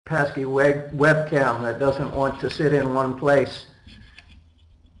pesky webcam that doesn't want to sit in one place.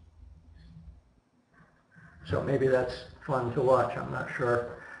 So maybe that's fun to watch, I'm not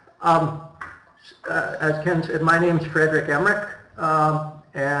sure. As Ken said, my name's Frederick Emmerich,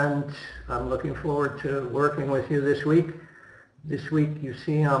 and I'm looking forward to working with you this week. This week you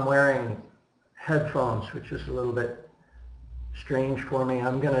see I'm wearing headphones, which is a little bit strange for me.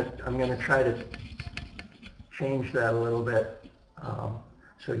 I'm gonna try to change that a little bit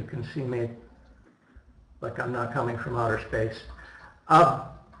so you can see me like I'm not coming from outer space.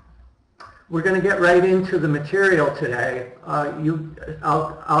 We're going to get right into the material today.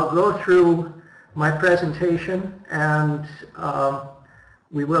 I'll go through my presentation, and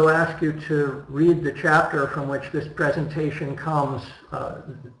we will ask you to read the chapter from which this presentation comes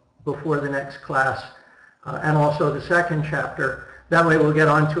before the next class, and also the second chapter. That way we'll get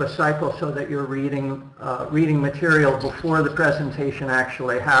onto a cycle so that you're reading material before the presentation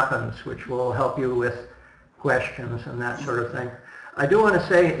actually happens, which will help you with questions and that sort of thing. I do want to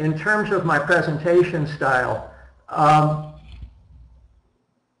say, in terms of my presentation style, I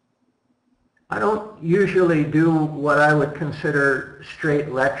don't usually do what I would consider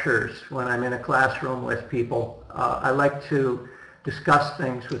straight lectures when I'm in a classroom with people. I like to discuss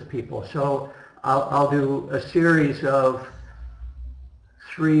things with people. So I'll do a series of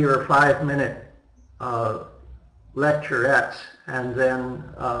 3 or 5 minute lecturettes, and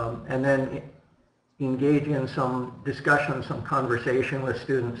then engage in some discussion, some conversation with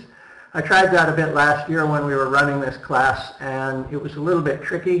students. I tried that a bit last year when we were running this class, and it was a little bit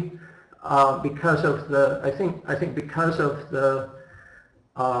tricky because of the, I think because of the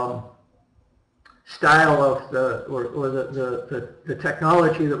style of the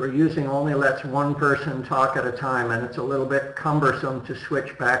technology that we're using only lets one person talk at a time, and it's a little bit cumbersome to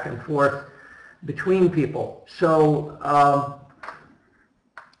switch back and forth between people. So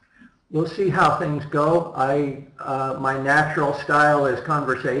we'll see how things go. My natural style is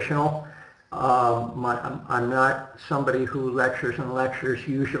conversational. I'm not somebody who lectures and lectures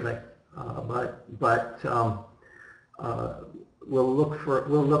usually, but we'll look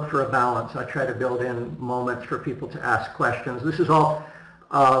for a balance. I try to build in moments for people to ask questions. This is all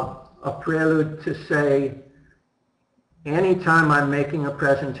a prelude to say, anytime I'm making a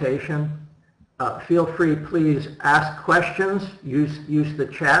presentation, feel free, please ask questions. Use the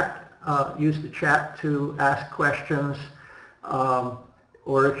chat. Use the chat to ask questions,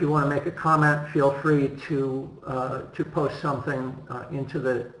 or if you want to make a comment, feel free to post something into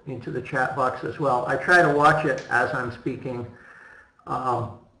the chat box as well. I try to watch it as I'm speaking,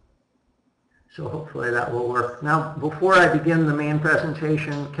 so hopefully that will work. Now, before I begin the main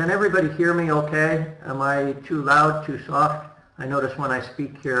presentation, can everybody hear me okay? Am I too loud, too soft? I notice when I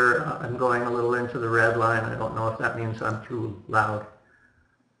speak here, I'm going a little into the red line. I don't know if that means I'm too loud.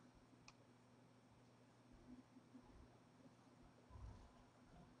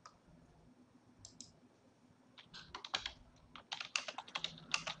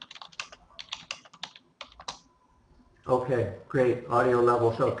 Okay, great. Audio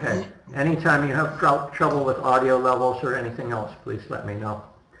levels okay. Anytime you have trouble with audio levels or anything else, please let me know.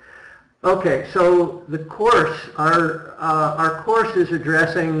 Okay, so the course, our course is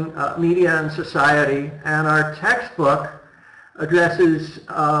addressing media and society, and our textbook addresses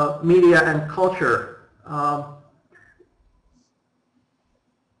media and culture. A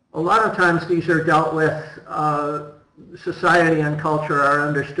lot of times these are dealt with, society and culture are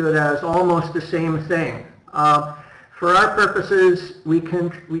understood as almost the same thing. For our purposes, we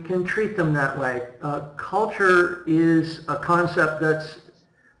can treat them that way. Culture is a concept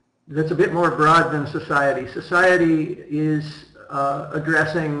that's a bit more broad than society. Society is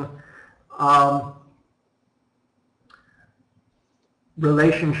addressing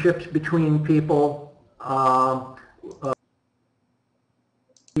relationships between people,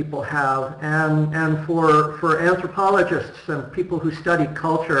 people have, and for anthropologists and people who study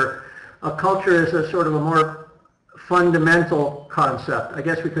culture, culture is a sort of a more fundamental concept. I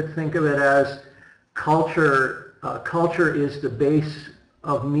guess we could think of it as culture. Culture is the base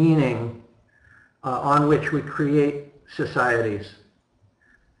of meaning on which we create societies.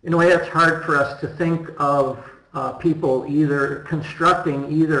 In a way, it's hard for us to think of people either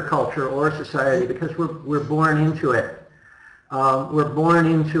constructing either culture or society because we're born into it. We're born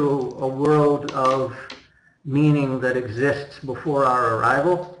into a world of meaning that exists before our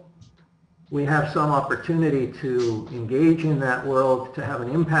arrival. We have some opportunity to engage in that world, to have an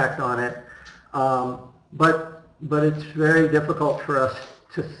impact on it, but it's very difficult for us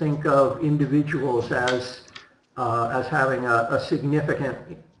to think of individuals as having a significant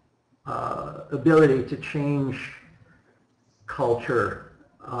ability to change culture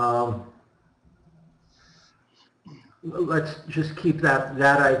Let's just keep that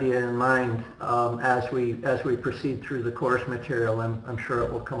idea in mind as we proceed through the course material. I'm sure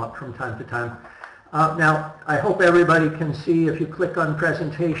it will come up from time to time. Now, I hope everybody can see, if you click on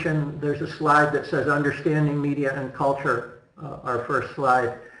presentation, there's a slide that says Understanding Media and Culture, our first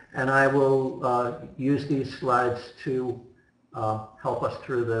slide, and I will use these slides to help us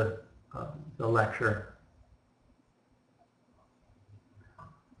through the lecture.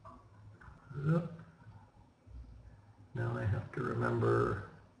 Now I have to remember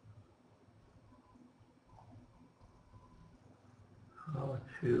how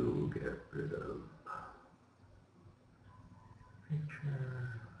to get rid of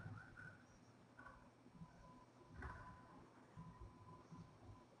picture.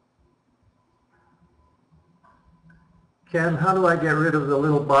 Ken, how do I get rid of the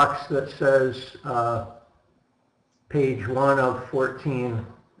little box that says page 1 of 14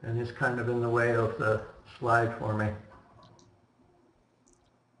 and is kind of in the way of the slide for me?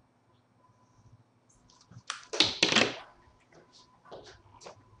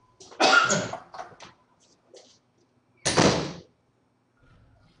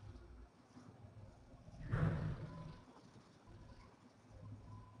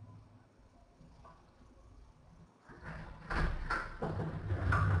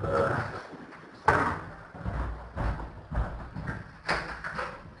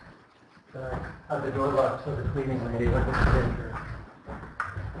 How'd the door lock, so the cleaning lady went to the picture.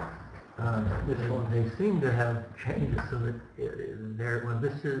 This one, they seem to have changed it so that there, well,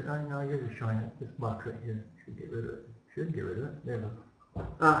 this is, I know you're just showing it, this box right here, should get rid of it. Should get rid of it. There we go.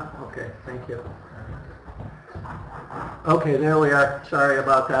 Okay, thank you. Okay, there we are. Sorry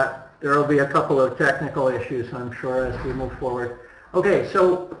about that. There will be a couple of technical issues, I'm sure, as we move forward. Okay,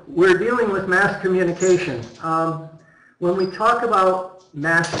 so we're dealing with mass communication. When we talk about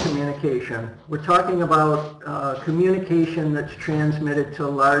mass communication, we're talking about communication that's transmitted to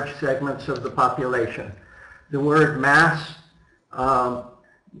large segments of the population. The word mass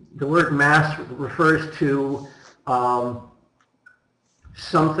refers to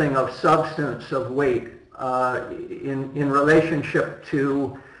something of substance, of weight, in relationship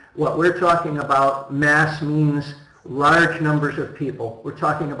to what we're talking about. Mass means large numbers of people. We're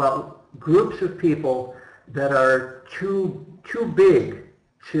talking about groups of people that are too big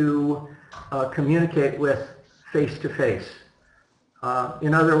to communicate with face to face.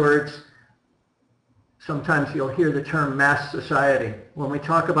 In other words, sometimes you'll hear the term mass society. When we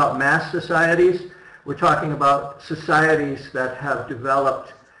talk about mass societies, we're talking about societies that have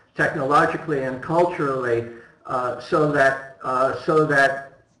developed technologically and culturally so that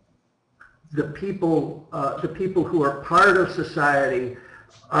the people who are part of society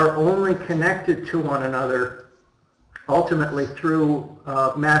are only connected to one another ultimately through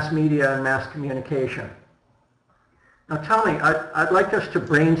mass media and mass communication. Now tell me, I'd like us to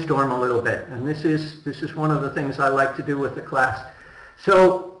brainstorm a little bit, and this is one of the things I like to do with the class.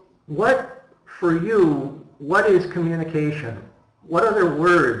 So for you, what is communication? What other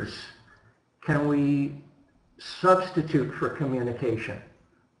words can we substitute for communication?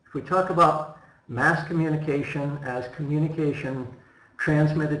 If we talk about mass communication as communication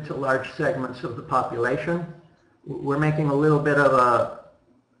transmitted to large segments of the population, we're making a little bit of a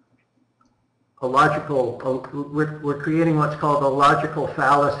logical, we're creating what's called a logical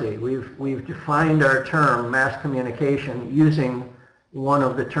fallacy. We've defined our term mass communication using one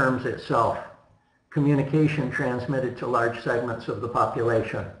of the terms itself, communication transmitted to large segments of the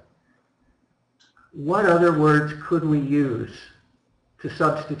population. What other words could we use to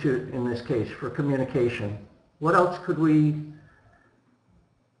substitute in this case for communication? What else could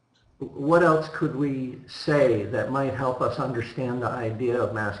we say that might help us understand the idea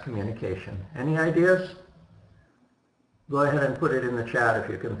of mass communication? Any ideas? Go ahead and put it in the chat if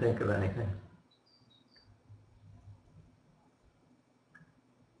you can think of anything.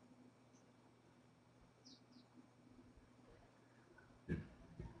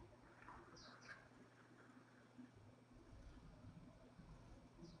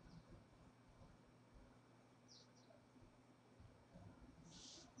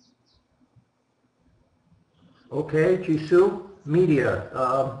 Okay, Jisoo,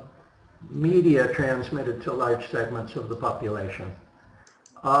 media. Media transmitted to large segments of the population.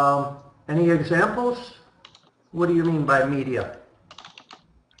 Any examples? What do you mean by media?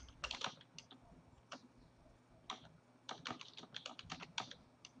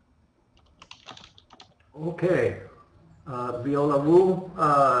 Okay, Viola Wu,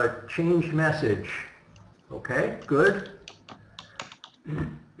 change message. Okay, good.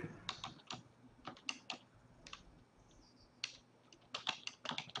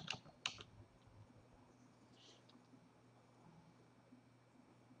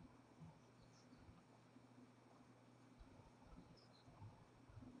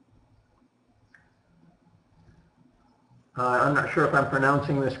 I'm not sure if I'm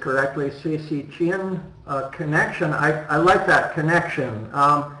pronouncing this correctly, Sisichian, connection. I like that connection.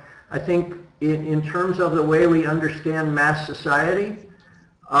 I think in terms of the way we understand mass society,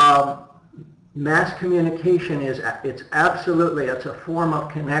 mass communication it's a form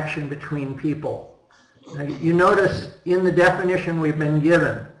of connection between people. Now, you notice in the definition we've been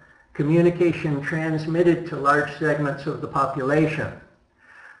given, communication transmitted to large segments of the population.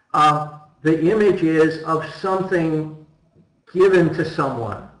 The image is of something given to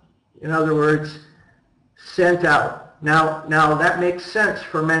someone. In other words, sent out. Now that makes sense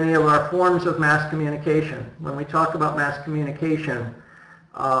for many of our forms of mass communication. When we talk about mass communication,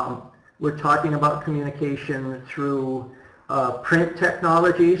 we're talking about communication through print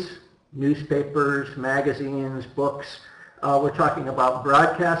technologies, newspapers, magazines, books. We're talking about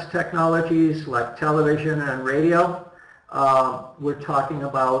broadcast technologies like television and radio. We're talking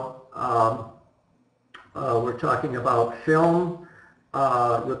about film,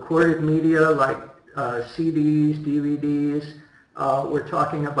 recorded media like CDs, DVDs. We're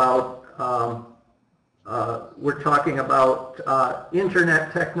talking about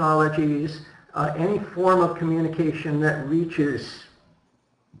internet technologies, any form of communication that reaches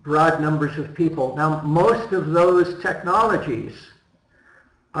broad numbers of people. Now, most of those technologies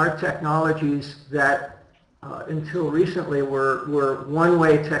are technologies that until recently were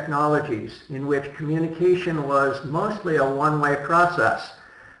one-way technologies in which communication was mostly a one-way process.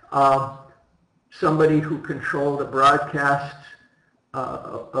 Somebody who controlled a broadcast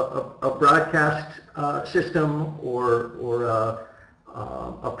system or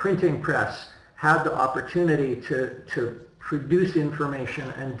a printing press had the opportunity to produce information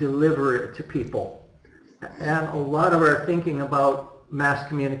and deliver it to people. And a lot of our thinking about mass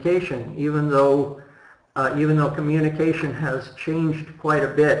communication, even though communication has changed quite a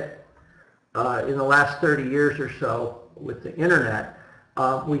bit in the last 30 years or so with the internet,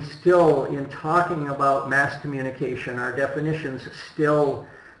 we still, in talking about mass communication, our definitions still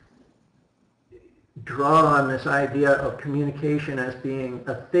draw on this idea of communication as being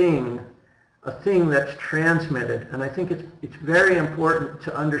a thing that's transmitted. And I think it's very important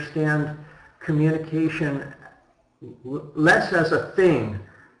to understand communication less as a thing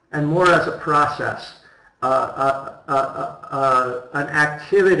and more as a process. An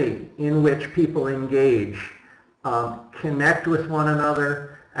activity in which people engage, connect with one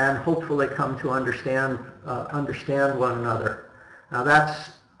another, and hopefully come to understand one another. Now that's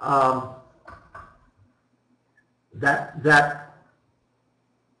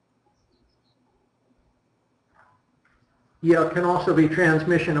can also be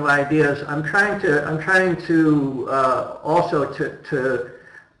transmission of ideas. I'm trying to also to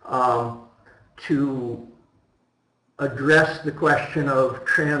address the question of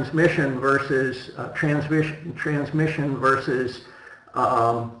transmission versus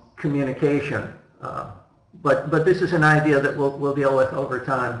communication. But this is an idea that we'll deal with over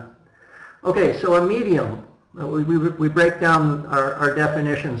time. Okay, so a medium. We break down our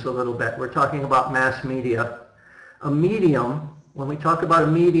definitions a little bit. We're talking about mass media. A medium, when we talk about a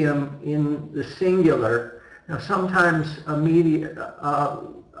medium in the singular, now sometimes a medium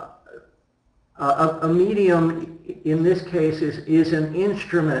in this case is an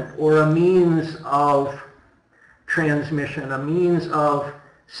instrument or a means of transmission, a means of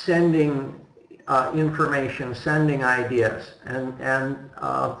sending information, sending ideas, and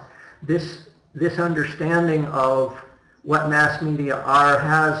this understanding of what mass media are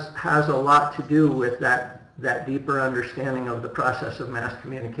has a lot to do with that deeper understanding of the process of mass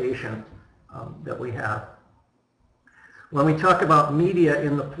communication that we have. When we talk about media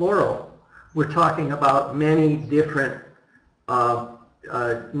in the plural, we're talking about many different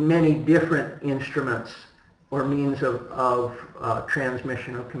instruments or means of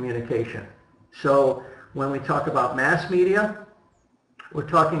transmission of communication. So when we talk about mass media, we're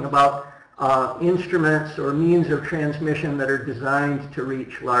talking about instruments or means of transmission that are designed to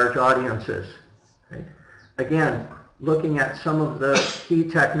reach large audiences. Okay? Again, looking at some of the key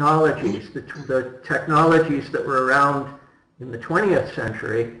technologies, the technologies that were around in the 20th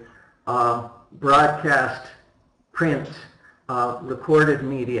century, broadcast, print, recorded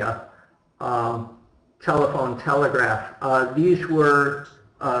media, telephone, telegraph. These were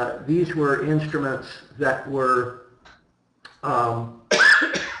instruments that were,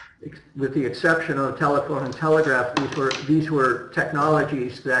 with the exception of telephone and telegraph, these were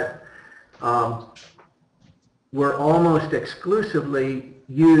technologies that were almost exclusively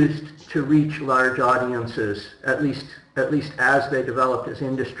used to reach large audiences, at least as they developed as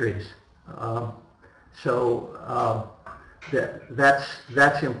industries.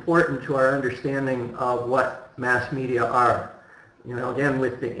 That's important to our understanding of what mass media are. You know, again,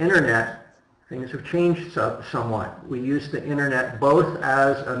 with the internet, things have changed somewhat. We use the internet both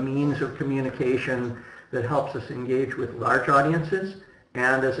as a means of communication that helps us engage with large audiences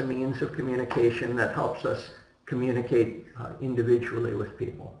and as a means of communication that helps us communicate individually with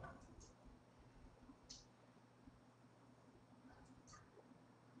people.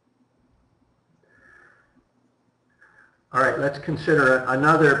 All right, let's consider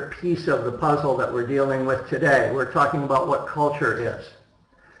another piece of the puzzle that we're dealing with today. We're talking about what culture is.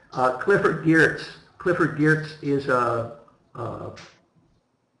 Clifford Geertz is I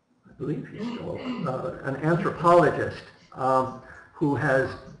believe he's still an anthropologist who has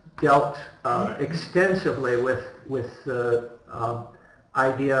dealt extensively with the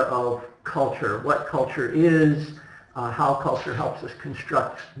idea of culture, what culture is, how culture helps us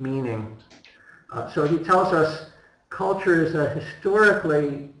construct meaning. So he tells us culture is a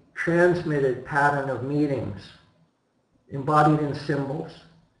historically transmitted pattern of meanings embodied in symbols,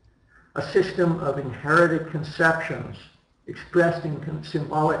 a system of inherited conceptions expressed in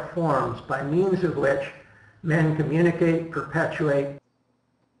symbolic forms by means of which men communicate, perpetuate,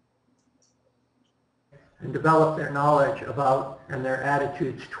 and develop their knowledge about and their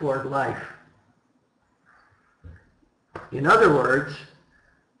attitudes toward life. In other words,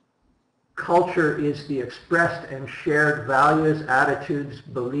 culture is the expressed and shared values, attitudes,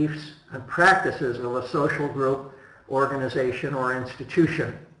 beliefs, and practices of a social group, organization, or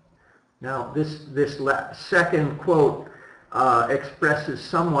institution. Now, this second quote expresses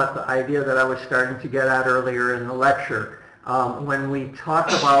somewhat the idea that I was starting to get at earlier in the lecture. When we talk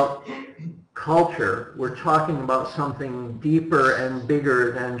about culture, we're talking about something deeper and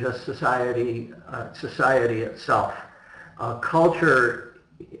bigger than just society itself. Culture,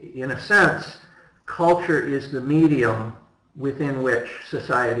 in a sense, culture is the medium within which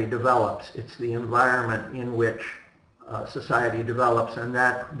society develops. It's the environment in which society develops, and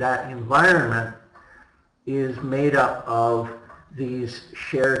that environment is made up of these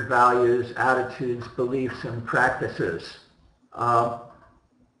shared values, attitudes, beliefs, and practices.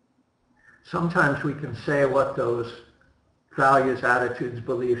 Sometimes we can say what those values, attitudes,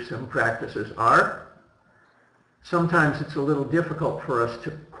 beliefs, and practices are. Sometimes it's a little difficult for us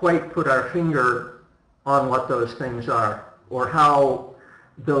to quite put our finger on what those things are or how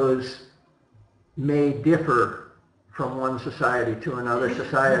those may differ from one society to another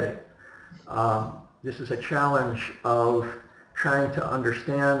society. This is a challenge of trying to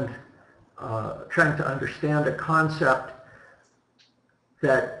understand a concept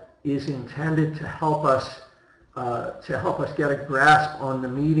that is intended to help us get a grasp on the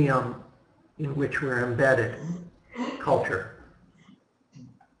medium in which we're embedded, culture.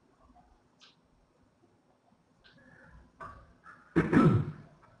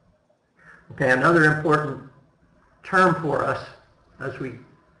 Okay, another important term for us as we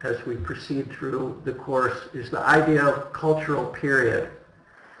proceed through the course is the idea of cultural period.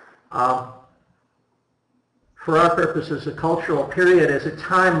 For our purposes, a cultural period is a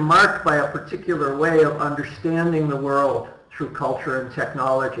time marked by a particular way of understanding the world through culture and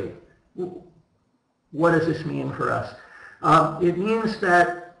technology. What does this mean for us? It means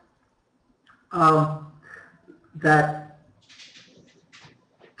that that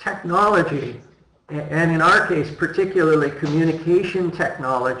technology, and in our case particularly communication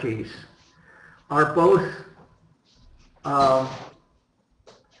technologies, are both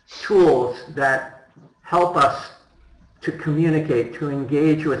tools that help us to communicate, to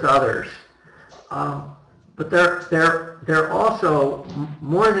engage with others. But they're also,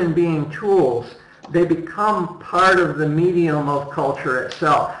 more than being tools, they become part of the medium of culture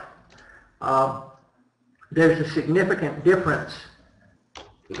itself. There's a significant difference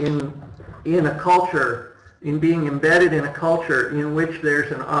in a culture, in being embedded in a culture in which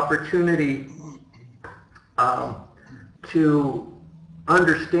there's an opportunity to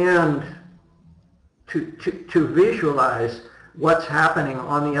understand, to visualize what's happening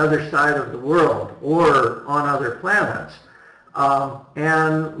on the other side of the world or on other planets,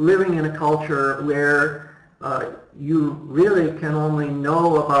 and living in a culture where you really can only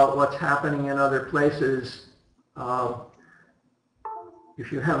know about what's happening in other places.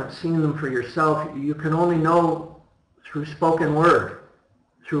 If you haven't seen them for yourself, you can only know through spoken word,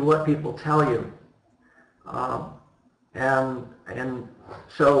 through what people tell you. And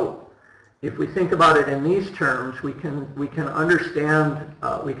so if we think about it in these terms, we can understand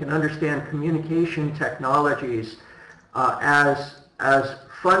communication technologies as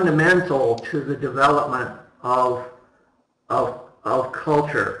fundamental to the development of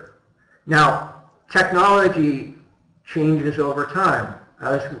culture. Now, technology changes over time.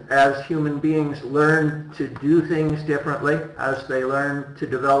 as human beings learn to do things differently, as they learn to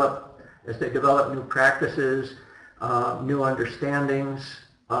develop, as they develop new practices, new understandings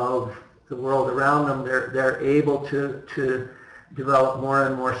of the world around them, they're able to develop more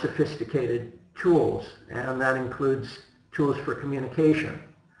and more sophisticated tools, and that includes tools for communication.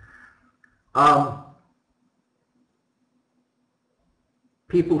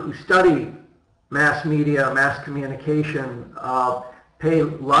 People who study mass media, mass communication, pay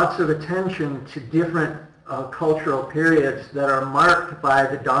lots of attention to different cultural periods that are marked by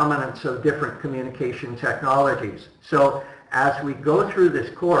the dominance of different communication technologies. So as we go through this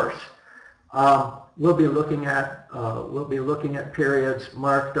course, we'll be looking at periods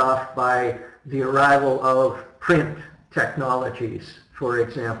marked off by the arrival of print technologies, for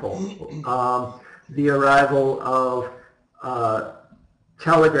example, the arrival of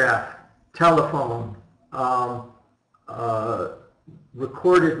telegraph, telephone,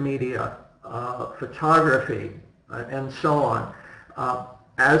 recorded media, photography, and so on.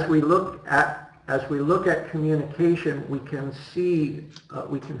 As we look at communication, we can see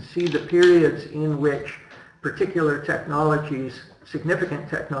the periods in which particular technologies, significant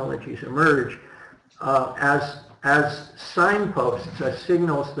technologies, emerge as signposts, as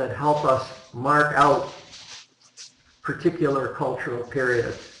signals that help us mark out particular cultural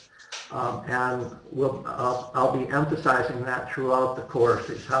periods. And I'll be emphasizing that throughout the course,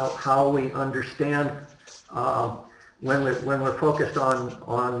 is how we understand when we're focused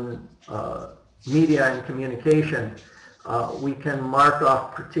on media and communication, we can mark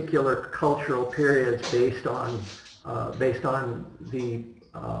off particular cultural periods based on the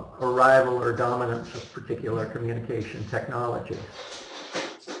arrival or dominance of particular communication technologies.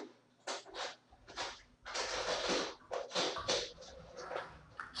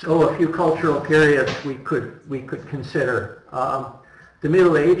 So a few cultural periods we could consider. The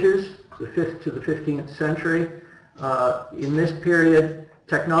Middle Ages, the 5th to the 15th century. In this period,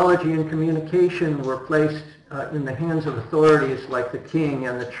 technology and communication were placed in the hands of authorities like the king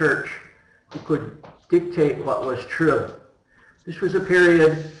and the church, who could dictate what was true. This was a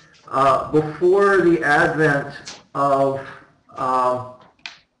period before the advent of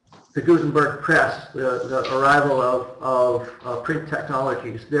the Gutenberg press, the arrival of print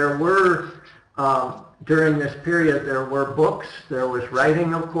technologies. There were, during this period, there were books, there was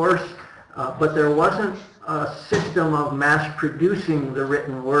writing, of course, but there wasn't a system of mass producing the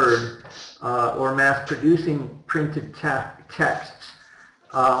written word or mass producing printed texts.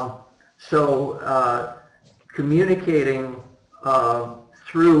 So communicating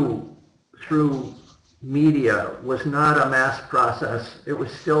through media was not a mass process. It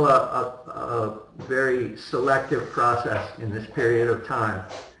was still a very selective process in this period of time.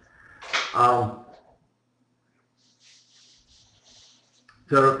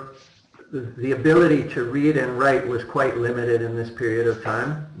 The ability to read and write was quite limited in this period of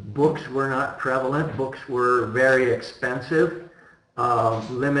time. Books were not prevalent. Books were very expensive,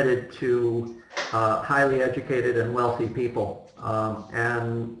 limited to highly educated and wealthy people.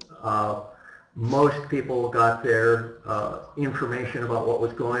 Most people got their information about what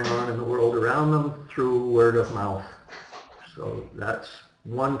was going on in the world around them through word of mouth. So that's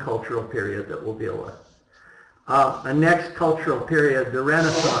one cultural period that we'll deal with. The next cultural period, the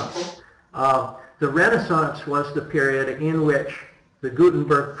Renaissance. The Renaissance was the period in which the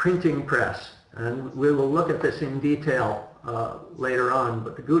Gutenberg printing press, and we will look at this in detail later on,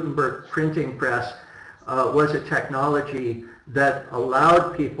 but the Gutenberg printing press was a technology that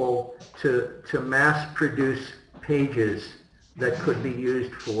allowed people to mass produce pages that could be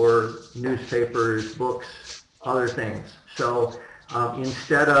used for newspapers, books, other things. So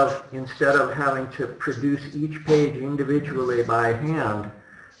instead of having to produce each page individually by hand,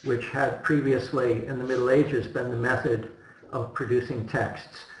 which had previously in the Middle Ages been the method of producing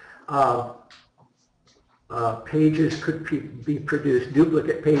texts, pages could be produced,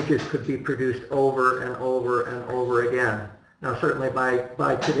 duplicate pages could be produced over and over and over again. Now certainly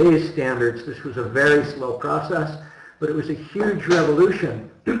by today's standards this was a very slow process, but it was a huge revolution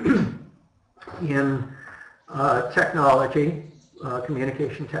in technology,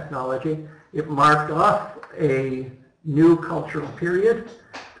 communication technology. It marked off a new cultural period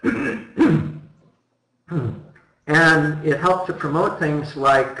and it helped to promote things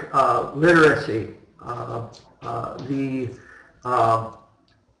like literacy, the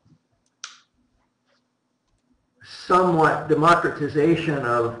somewhat democratization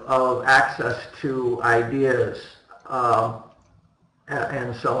of access to ideas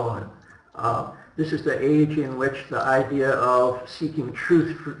and so on. This is the age in which the idea of seeking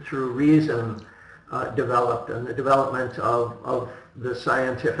truth through reason developed, and the development of the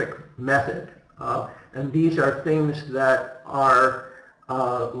scientific method. And these are things that are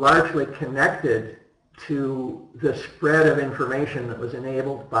largely connected to the spread of information that was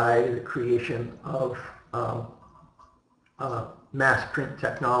enabled by the creation of mass print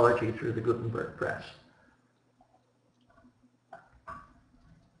technology through the Gutenberg press.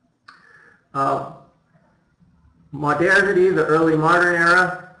 Modernity, the early modern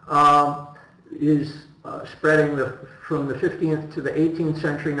era, is spreading from the 15th to the 18th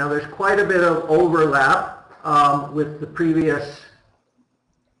century. Now there's quite a bit of overlap with the previous,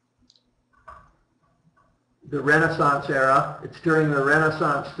 the Renaissance era. It's during the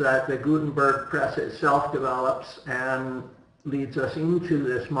Renaissance that the Gutenberg press itself develops and leads us into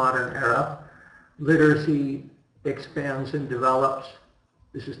this modern era. Literacy expands and develops.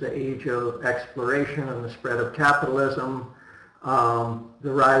 This is the age of exploration and the spread of capitalism,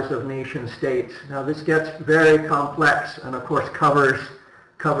 the rise of nation states. Now this gets very complex and of course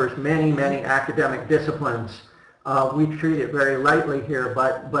covers many, many academic disciplines. We treat it very lightly here,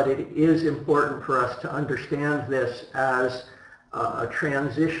 but it is important for us to understand this as a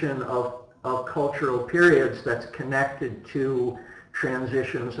transition of cultural periods that's connected to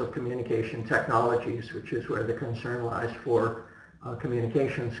transitions of communication technologies, which is where the concern lies for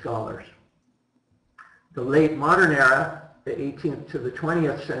communication scholars. The late modern era, the 18th to the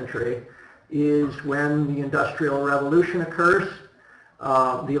 20th century, is when the Industrial Revolution occurs.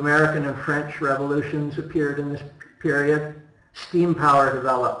 The American and French revolutions appeared in this period. Steam power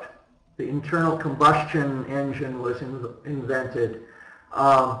developed. The internal combustion engine was invented.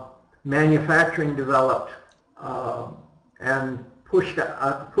 Manufacturing developed and pushed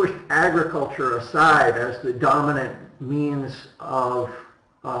agriculture aside as the dominant means of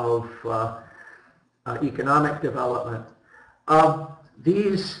economic development.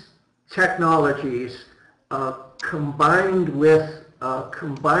 These technologies combined with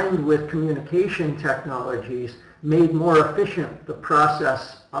communication technologies made more efficient the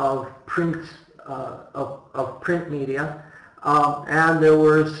process of print media, and there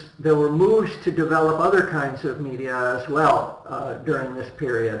were moves to develop other kinds of media as well during this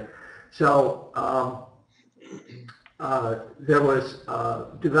period. So there was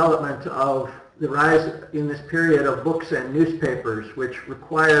development of the rise in this period of books and newspapers, which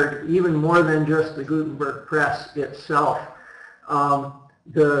required even more than just the Gutenberg press itself.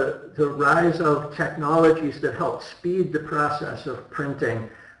 The rise of technologies that helped speed the process of printing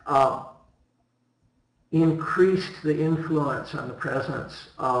increased the influence and the presence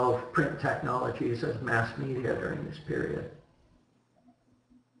of print technologies as mass media during this period.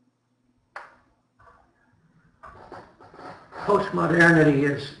 Postmodernity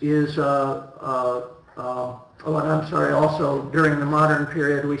also during the modern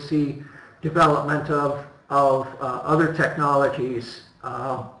period we see development of other technologies,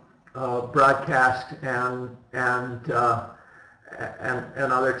 broadcast and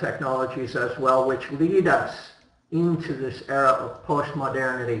other technologies as well, which lead us into this era of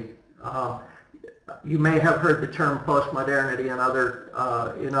postmodernity. You may have heard the term postmodernity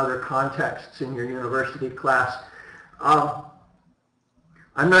in other contexts in your university class.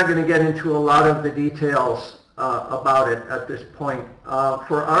 I'm not going to get into a lot of the details about it at this point.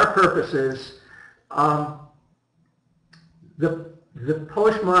 For our purposes, the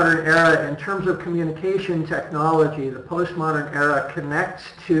postmodern era, in terms of communication technology, the postmodern era connects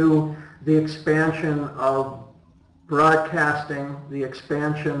to the expansion of broadcasting, the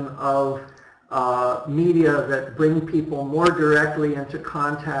expansion of media that bring people more directly into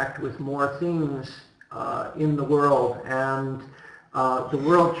contact with more things in the world, and the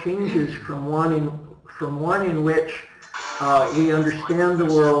world changes from one in which we understand the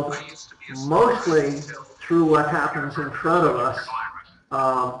world mostly through what happens in front of us,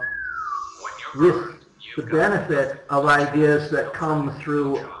 with the benefit of ideas that come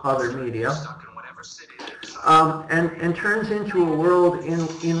through other media, and turns into a world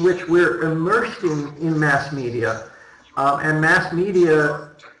in which we're immersed in mass media. And mass media,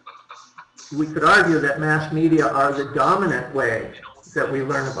 we could argue that mass media are the dominant way that we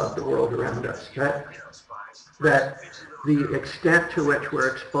learn about the world around us. That the extent to which we're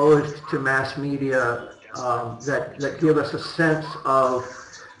exposed to mass media that give us a sense of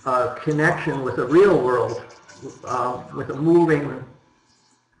connection with the real world, with a moving,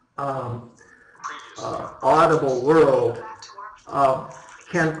 audible world,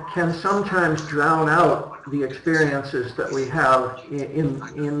 can sometimes drown out the experiences that we have in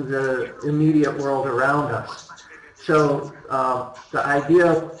the immediate world around us. So the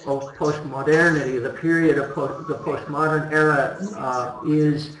idea of postmodernity, the period of the postmodern era,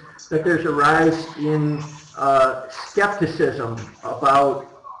 is that there's a rise in skepticism about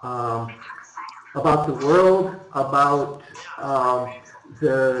the world, about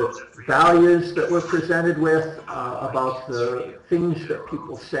the values that we're presented with, about the things that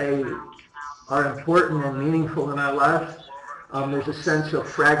people say are important and meaningful in our lives. There's a sense of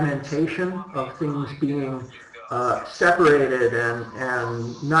fragmentation, of things being separated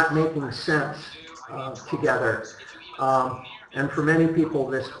and not making sense together. And for many people,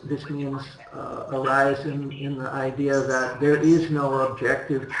 this means a rise in the idea that there is no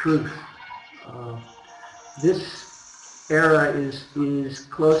objective truth. This era is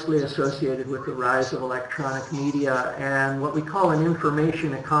closely associated with the rise of electronic media and what we call an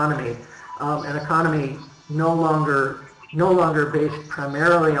information economy, an economy no longer based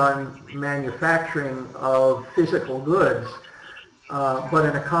primarily on manufacturing of physical goods, but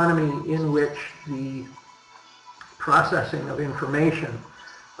an economy in which the processing of information,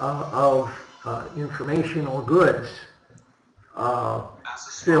 of informational goods,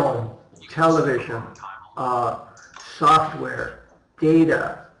 film, television, software,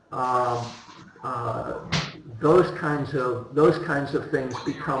 data, those kinds of things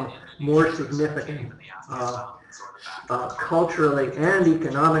become more significant culturally and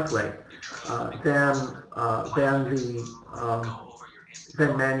economically than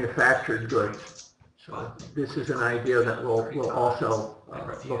manufactured goods. So this is an idea that we'll also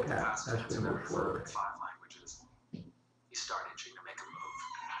look at as we move forward.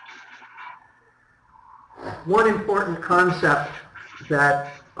 One important concept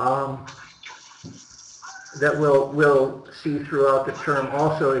that that we'll see throughout the term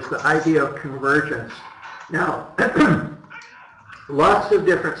also is the idea of convergence. Now, lots of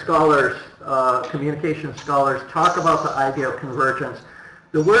different scholars, communication scholars, talk about the idea of convergence.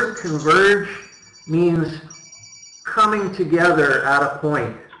 The word converge means coming together at a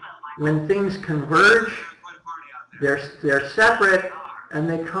point. When things converge, they're separate and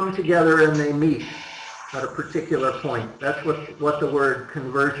they come together and they meet at a particular point. That's what the word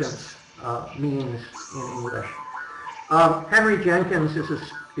convergence means in English. Henry Jenkins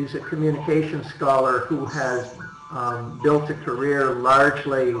is a communication scholar who has built a career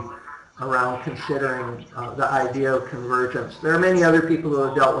largely around considering the idea of convergence. There are many other people who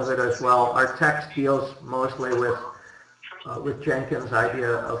have dealt with it as well. Our text deals mostly with Jenkins'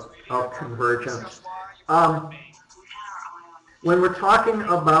 idea of convergence. When we're talking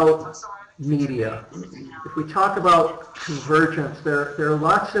about media, if we talk about convergence, there are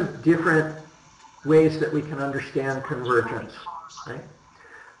lots of different ways that we can understand convergence. Right?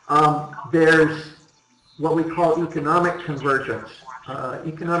 There's what we call economic convergence.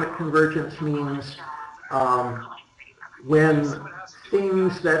 Economic convergence means when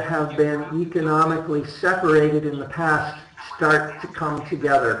things that have been economically separated in the past start to come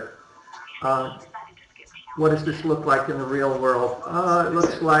together. What does this look like in the real world? It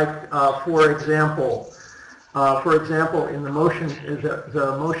looks like, for example, in the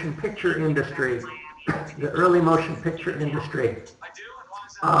motion picture industry, the early motion picture industry,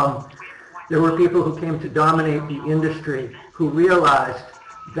 there were people who came to dominate the industry who realized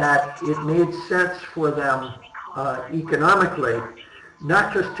that it made sense for them economically,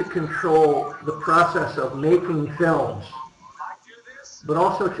 not just to control the process of making films, but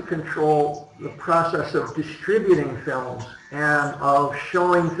also to control the process of distributing films and of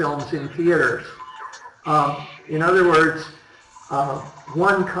showing films in theaters. In other words,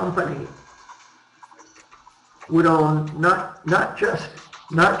 one company would own not just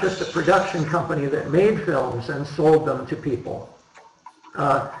a production company that made films and sold them to people,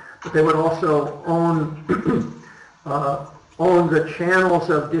 but they would also own the channels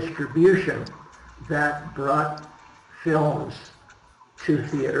of distribution that brought films to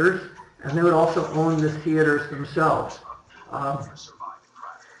theaters, and they would also own the theaters themselves.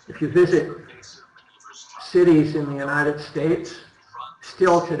 If you visit cities in the United States,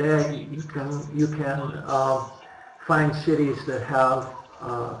 still today you can find cities that have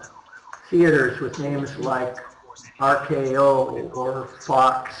theaters with names like RKO or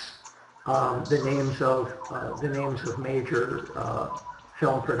Fox, the names of major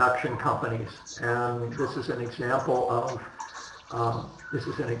film production companies, and this is an example of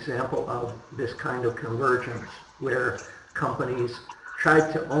this kind of convergence where companies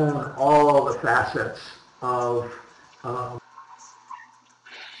tried to own all the facets of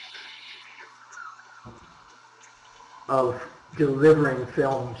delivering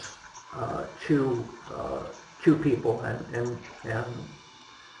films to people and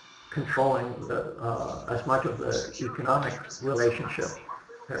controlling as much of the economic relationship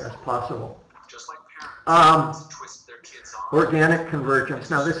as possible. Organic convergence.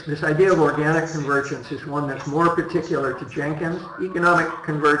 Now this idea of organic convergence is one that's more particular to Jenkins. Economic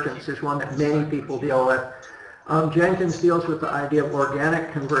convergence is one that many people deal with. Jenkins deals with the idea of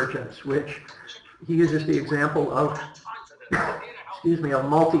organic convergence, which he uses the example of, excuse me, of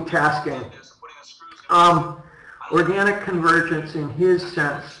multitasking. Organic convergence in his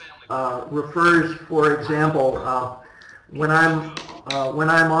sense refers, for example, when I'm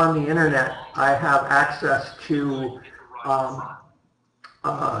on the internet, I have access to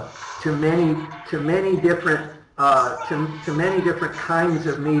many different kinds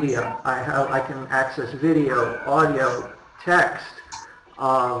of media. I can access video, audio, text,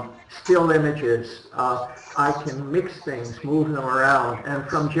 still images. I can mix things, move them around, and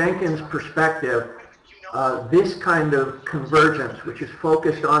from Jenkins' perspective, this kind of convergence, which is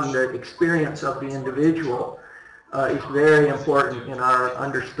focused on the experience of the individual, is very important in our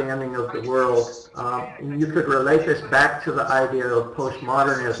understanding of the world. You could relate this back to the idea of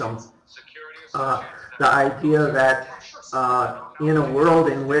postmodernism, the idea that in a world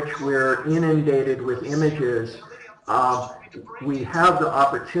in which we're inundated with images, we have the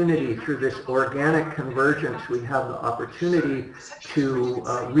opportunity through this organic convergence, we have the opportunity to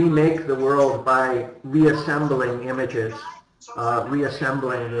remake the world by reassembling images,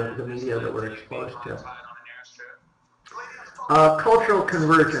 reassembling the media that we're exposed to. Cultural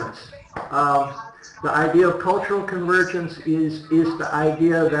convergence. The idea of cultural convergence is the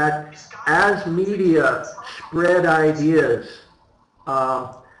idea that as media spread ideas,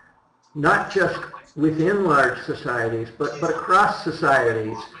 not just within large societies, but across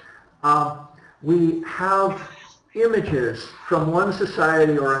societies, we have images from one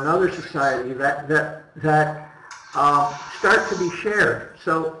society or another society that start to be shared.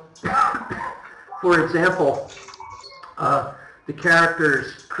 So, for example, the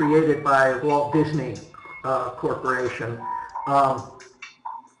characters created by Walt Disney Corporation,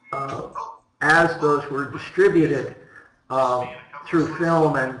 as those were distributed through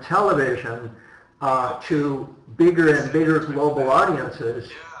film and television to bigger and bigger global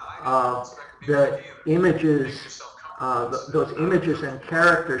audiences, the images, those images and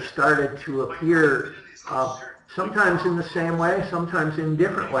characters started to appear sometimes in the same way, sometimes in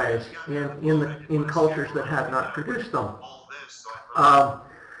different ways in cultures that had not produced them.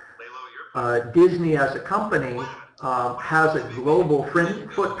 Disney as a company has a global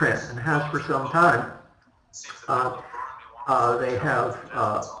footprint and has for some time. They have,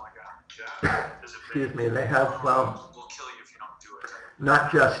 excuse me, they have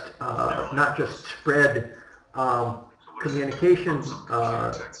not just spread communication,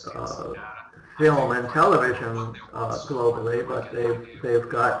 film and television globally, but they've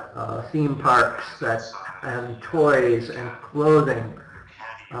got theme parks and toys and clothing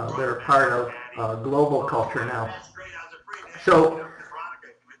that are part of global culture now. So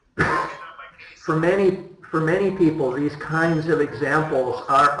for many people, these kinds of examples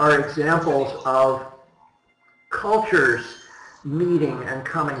are examples of cultures meeting and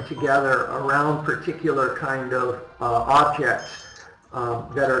coming together around particular kind of objects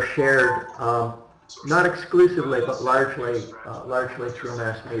that are shared, not exclusively, but largely through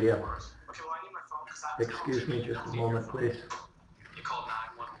mass media. Excuse me just a moment, please. You call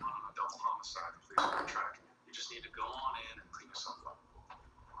 911 on a double homicide. Please track it. You just need to go on in and clean yourself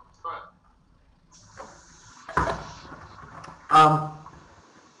up.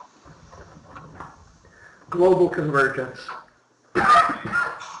 Global convergence.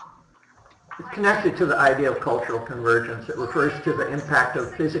 Connected to the idea of cultural convergence, it refers to the impact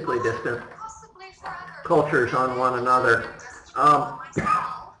of physically distant cultures on one another.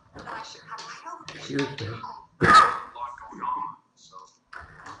 Excuse me.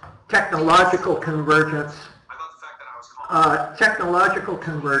 Technological convergence. Technological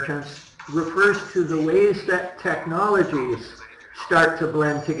convergence refers to the ways that technologies start to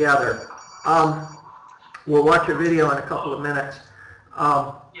blend together. We'll watch a video in a couple of minutes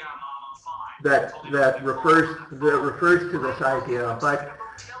that refers to this idea. But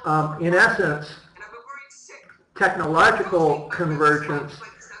in essence, technological convergence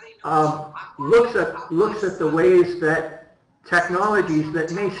looks at the ways that technologies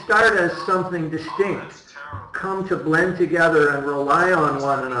that may start as something distinct come to blend together and rely on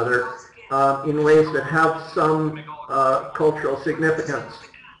one another in ways that have some cultural significance.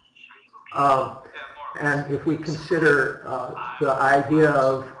 And if we consider the idea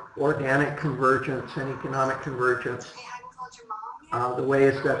of organic convergence and economic convergence, the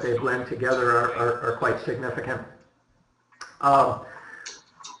ways that they blend together are quite significant. I'll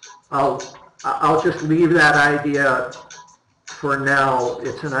just leave that idea for now,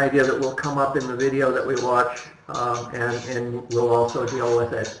 it's an idea that will come up in the video that we watch, and we'll also deal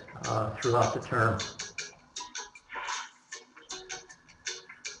with it throughout the term.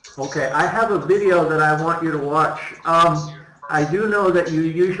 Okay, I have a video that I want you to watch. I do know that you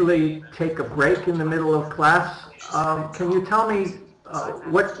usually take a break in the middle of class. Can you tell me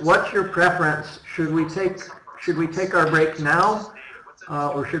what's your preference? Should we take our break now,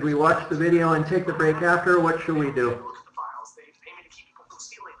 or should we watch the video and take the break after? What should we do?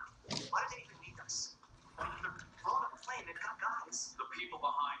 The people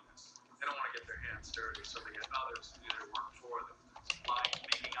behind this, they don't want to get their hands dirty, so they get others to do their work for them, like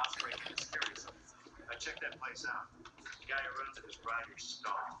making us break into security systems. I checked that place out. The guy who runs it is Ryder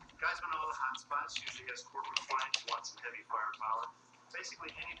Stahl. Guy's been on all the hot spots, usually has corporate clients who want some heavy firepower. Basically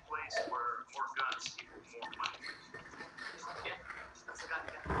any place where more guns equal more money. Yeah, that's the guy.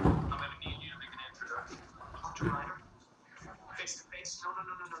 I'm going to need you to make an introduction. To Ryder? Face to face? No.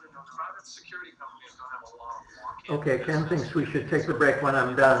 Private security companies don't have a lot of walk-in. Okay, Ken thinks we should take the break when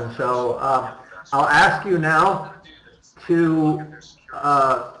I'm done. So I'll ask you now to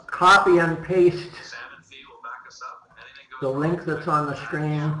copy and paste the link that's on the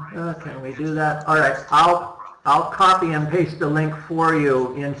screen. Can we do that? All right, I'll copy and paste the link for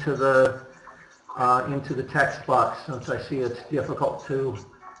you into the text box, since I see it's difficult to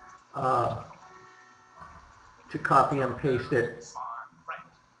copy and paste it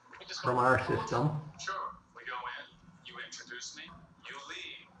from our system. Sure, we go in, you introduce me, you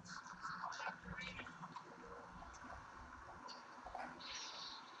leave.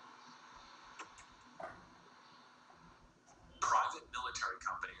 Private military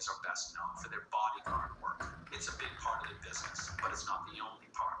companies are best known for their bodyguard work. It's a big part of the business, but it's not the only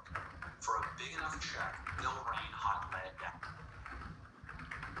part. For a big enough check, they'll rain hot lead down.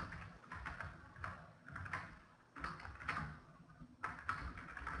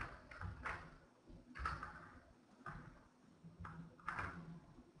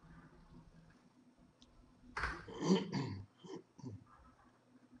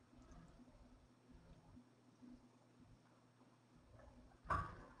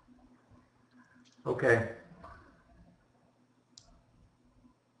 Okay.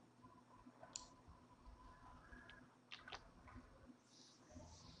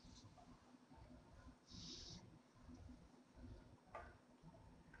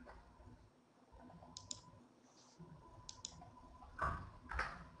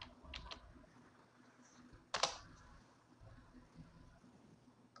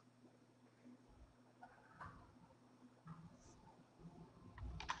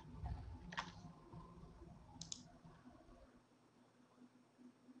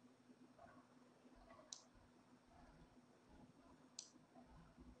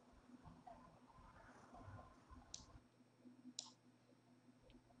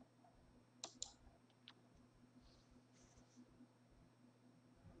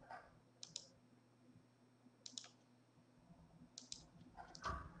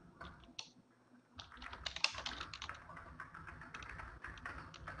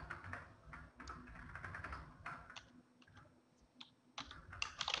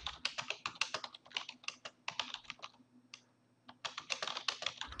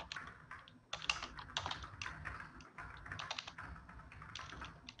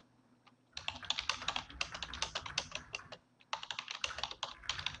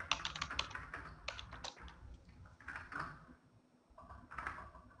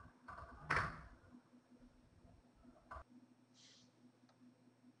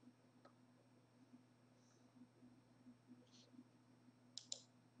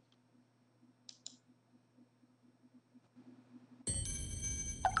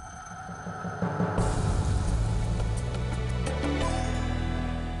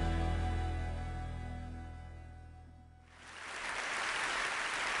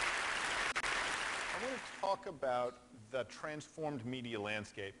 Talk about the transformed media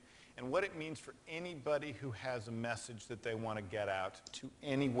landscape and what it means for anybody who has a message that they want to get out to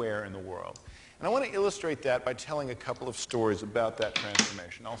anywhere in the world. And I want to illustrate that by telling a couple of stories about that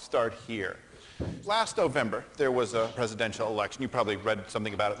transformation. I'll start here. Last November, there was a presidential election. You probably read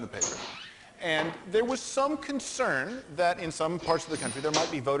something about it in the paper. And there was some concern that in some parts of the country there might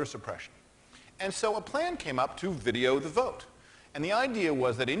be voter suppression. And so a plan came up to video the vote. And the idea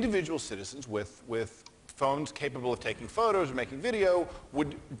was that individual citizens with phones capable of taking photos or making video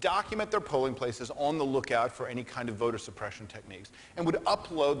would document their polling places on the lookout for any kind of voter suppression techniques and would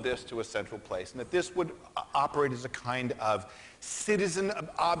upload this to a central place, and that this would operate as a kind of citizen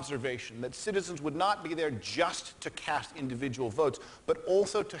observation, that citizens would not be there just to cast individual votes, but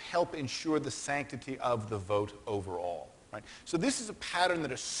also to help ensure the sanctity of the vote overall. Right? So this is a pattern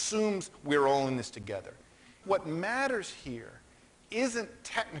that assumes we're all in this together. What matters here isn't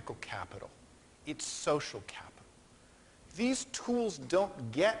technical capital, it's social capital. These tools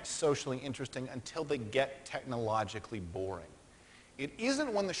don't get socially interesting until they get technologically boring. It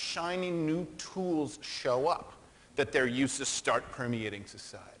isn't when the shiny new tools show up that their uses start permeating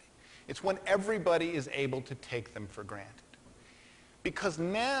society. It's when everybody is able to take them for granted. Because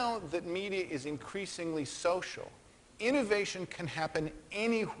now that media is increasingly social, innovation can happen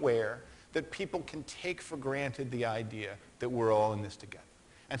anywhere that people can take for granted the idea that we're all in this together.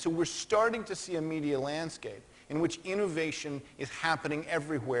 And so we're starting to see a media landscape in which innovation is happening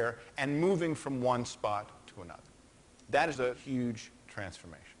everywhere and moving from one spot to another. That is a huge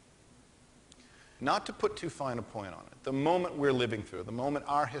transformation. Not to put too fine a point on it, the moment we're living through, the moment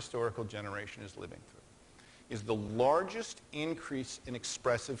our historical generation is living through, is the largest increase in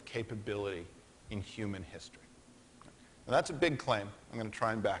expressive capability in human history. Now that's a big claim. I'm going to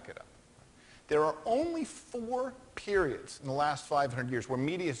try and back it up. There are only 4 periods in the last 500 years where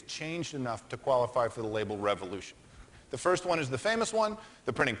media has changed enough to qualify for the label revolution. The first one is the famous one,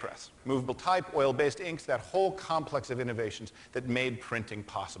 the printing press. Movable type, oil-based inks, that whole complex of innovations that made printing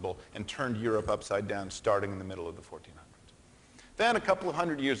possible and turned Europe upside down starting in the middle of the 1400s. Then a couple of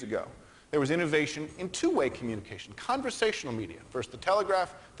hundred years ago, there was innovation in two-way communication, conversational media. First the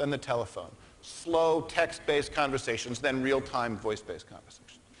telegraph, then the telephone. Slow text-based conversations, then real-time voice-based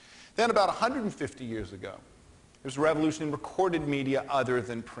conversations. Then about 150 years ago, there was a revolution in recorded media other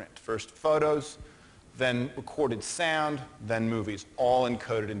than print. First photos, then recorded sound, then movies, all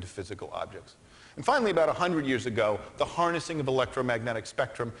encoded into physical objects. And finally, about 100 years ago, the harnessing of electromagnetic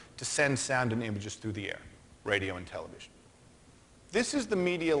spectrum to send sound and images through the air, radio and television. This is the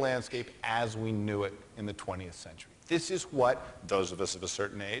media landscape as we knew it in the 20th century. This is what those of us of a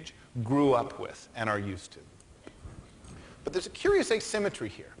certain age grew up with and are used to. But there's a curious asymmetry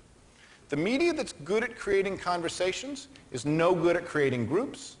here. The media that's good at creating conversations is no good at creating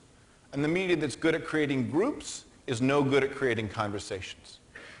groups, and the media that's good at creating groups is no good at creating conversations.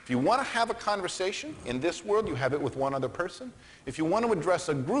 If you want to have a conversation in this world, you have it with one other person. If you want to address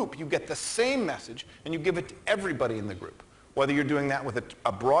a group, you get the same message and you give it to everybody in the group, whether you're doing that with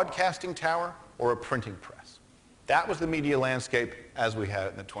a broadcasting tower or a printing press. That was the media landscape as we had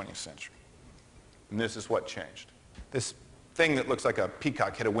it in the 20th century. And this is what changed. This thing that looks like a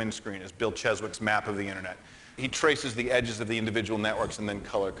peacock hit a windscreen is Bill Cheswick's map of the internet. He traces the edges of the individual networks and then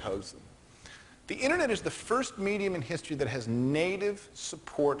color codes them. The internet is the first medium in history that has native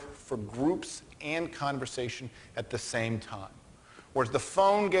support for groups and conversation at the same time. Whereas the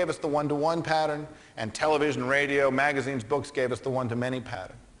phone gave us the one-to-one pattern, and television, radio, magazines, books gave us the one-to-many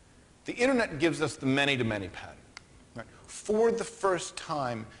pattern. The internet gives us the many-to-many pattern. Right? For the first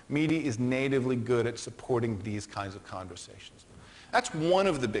time, media is natively good at supporting these kinds of conversations. That's one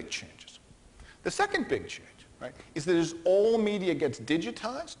of the big changes. The second big change, right, is that as all media gets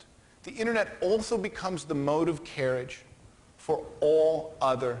digitized, the internet also becomes the mode of carriage for all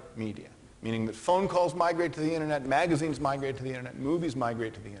other media, meaning that phone calls migrate to the internet, magazines migrate to the internet, movies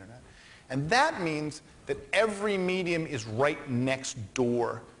migrate to the internet. And that means that every medium is right next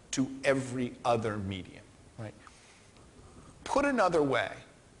door to every other medium. Right? Put another way,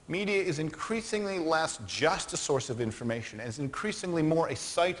 media is increasingly less just a source of information and is increasingly more a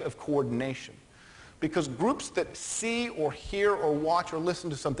site of coordination. Because groups that see or hear or watch or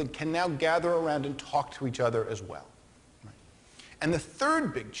listen to something can now gather around and talk to each other as well. Right? And the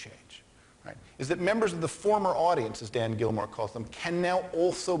third big change, right, is that members of the former audience, as Dan Gilmore calls them, can now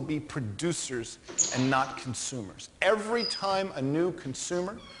also be producers and not consumers. Every time a new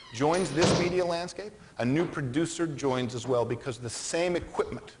consumer joins this media landscape, a new producer joins as well, because the same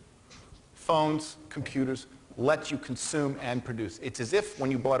equipment, phones, computers, let you consume and produce. It's as if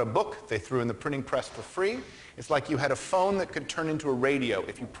when you bought a book they threw in the printing press for free. It's like you had a phone that could turn into a radio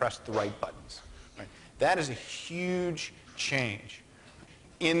if you pressed the right buttons. Right? That is a huge change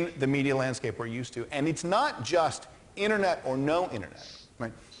in the media landscape we're used to. And it's not just internet or no internet.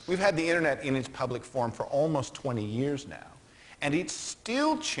 Right? We've had the internet in its public form for almost 20 years now. And it's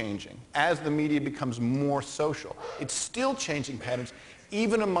still changing as the media becomes more social. It's still changing patterns,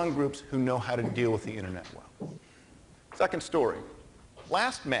 even among groups who know how to deal with the internet well. Second story.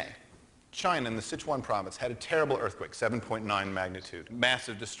 Last May, China in the Sichuan province had a terrible earthquake, 7.9 magnitude,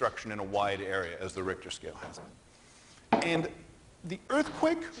 massive destruction in a wide area, as the Richter scale has it. And the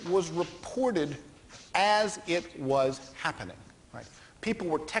earthquake was reported as it was happening. Right? People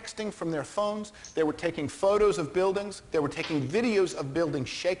were texting from their phones. They were taking photos of buildings. They were taking videos of buildings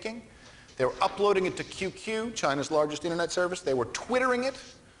shaking. They were uploading it to QQ, China's largest internet service. They were Twittering it.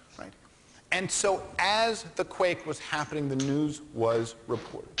 Right? And so as the quake was happening, the news was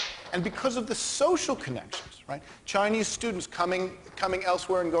reported. And because of the social connections, right? Chinese students coming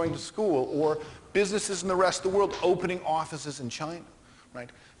elsewhere and going to school, or businesses in the rest of the world opening offices in China, right?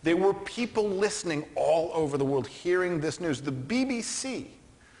 There were people listening all over the world, hearing this news. The BBC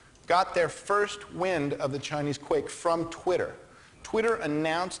got their first wind of the Chinese quake from Twitter. Twitter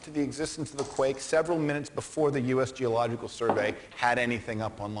announced the existence of the quake several minutes before the U.S. Geological Survey had anything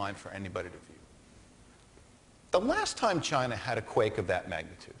up online for anybody to view. The last time China had a quake of that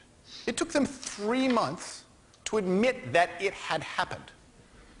magnitude, it took them 3 months to admit that it had happened.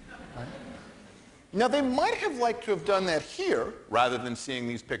 Right? Now, they might have liked to have done that here, rather than seeing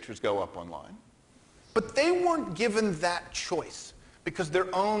these pictures go up online. But they weren't given that choice, because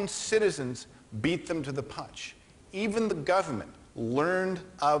their own citizens beat them to the punch. Even the government learned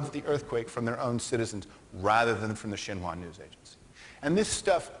of the earthquake from their own citizens, rather than from the Xinhua news agency. And this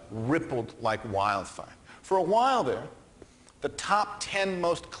stuff rippled like wildfire. For a while there, the top 10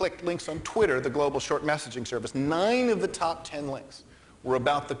 most clicked links on Twitter, the global short messaging service, 9 of the top 10 links were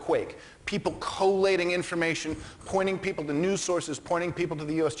about the quake. People collating information, pointing people to news sources, pointing people to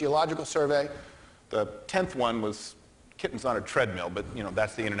the U.S. Geological Survey. The 10th one was kittens on a treadmill, but you know,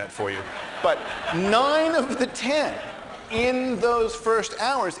 that's the internet for you. But 9 of the 10 in those first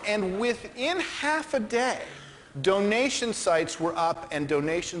hours, and within half a day, donation sites were up and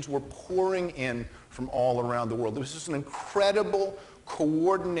donations were pouring in from all around the world. It was just an incredible,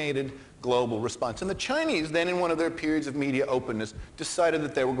 coordinated global response. And the Chinese, then in one of their periods of media openness, decided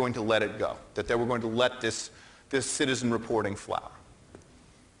that they were going to let it go, that they were going to let this citizen reporting flower.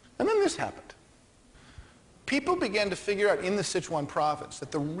 And then this happened. People began to figure out in the Sichuan province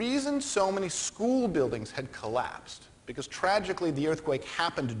that the reason so many school buildings had collapsed, because tragically the earthquake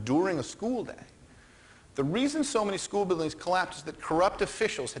happened during a school day, the reason so many school buildings collapsed is that corrupt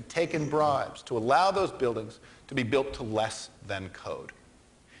officials had taken bribes to allow those buildings to be built to less than code.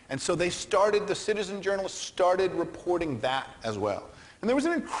 And so the citizen journalists started reporting that as well. And there was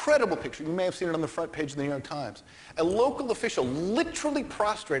an incredible picture, you may have seen it on the front page of the New York Times, a local official literally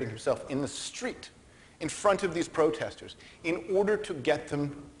prostrating himself in the street in front of these protesters in order to get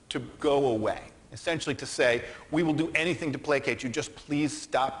them to go away. Essentially to say, we will do anything to placate you, just please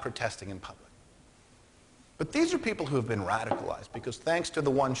stop protesting in public. But these are people who have been radicalized because thanks to the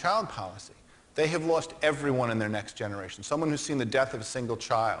one-child policy, they have lost everyone in their next generation. Someone who's seen the death of a single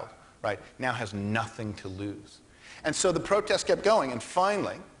child, right, now has nothing to lose. And so the protests kept going, and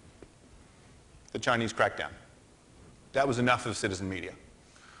finally, the Chinese cracked down. That was enough of citizen media.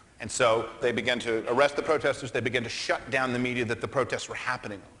 And so they began to arrest the protesters, they began to shut down the media that the protests were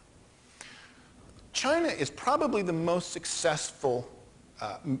happening on. China is probably the most successful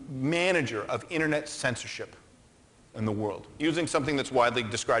manager of internet censorship in the world, using something that's widely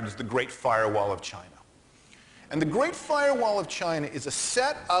described as the Great Firewall of China. And the Great Firewall of China is a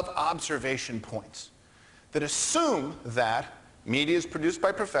set of observation points that assume that media is produced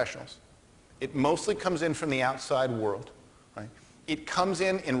by professionals. It mostly comes in from the outside world. Right? It comes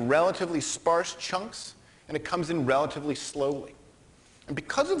in relatively sparse chunks, and it comes in relatively slowly. And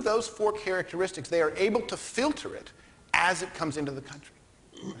because of those 4 characteristics, they are able to filter it as it comes into the country.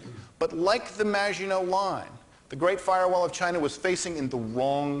 But like the Maginot Line, the Great Firewall of China was facing in the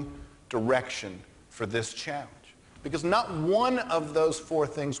wrong direction for this challenge. Because not one of those 4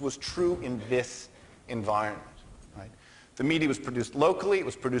 things was true in this environment. Right? The media was produced locally, it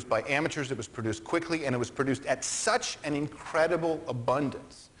was produced by amateurs, it was produced quickly, and it was produced at such an incredible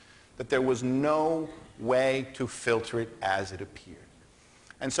abundance that there was no way to filter it as it appeared.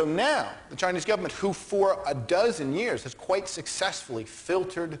 And so now, the Chinese government, who for a dozen years has quite successfully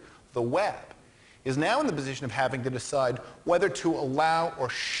filtered the web, is now in the position of having to decide whether to allow or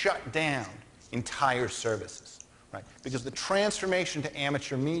shut down entire services, right? Because the transformation to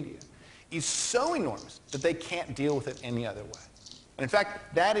amateur media is so enormous that they can't deal with it any other way. And in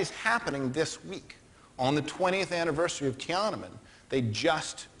fact, that is happening this week. On the 20th anniversary of Tiananmen, they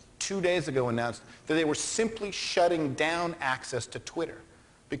just 2 days ago announced that they were simply shutting down access to Twitter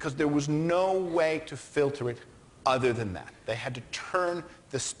because there was no way to filter it other than that. They had to turn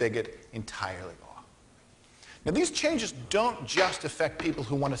the spigot entirely off. Now, these changes don't just affect people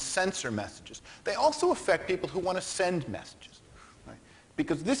who want to censor messages. They also affect people who want to send messages. Right?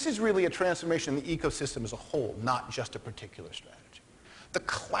 Because this is really a transformation in the ecosystem as a whole, not just a particular strategy. The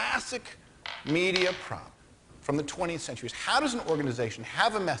classic media problem from the 20th century is, how does an organization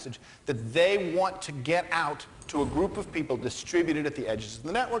have a message that they want to get out to a group of people distributed at the edges of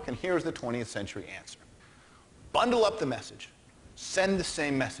the network? And here's the 20th century answer. Bundle up the message. Send the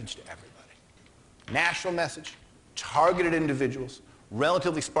same message to everybody. National message, targeted individuals,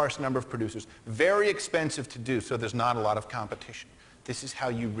 relatively sparse number of producers, very expensive to do, so there's not a lot of competition. This is how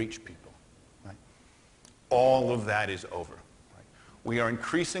you reach people. Right? All of that is over. Right? We are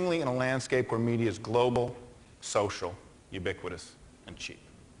increasingly in a landscape where media is global, social, ubiquitous, and cheap.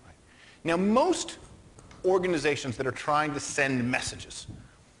 Right? Now, most organizations that are trying to send messages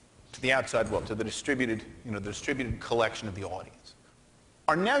to the outside world, to the distributed collection of the audience,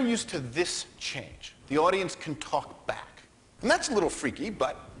 are now used to this change. The audience can talk back. And that's a little freaky,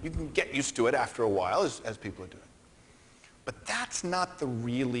 but you can get used to it after a while as people are doing. But that's not the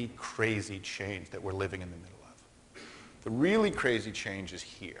really crazy change that we're living in the middle of. The really crazy change is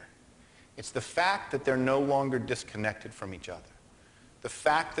here. It's the fact that they're no longer disconnected from each other. The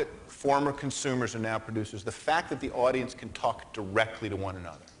fact that former consumers are now producers. The fact that the audience can talk directly to one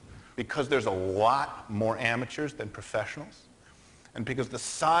another. Because there's a lot more amateurs than professionals. And because the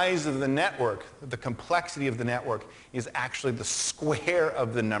size of the network, the complexity of the network, is actually the square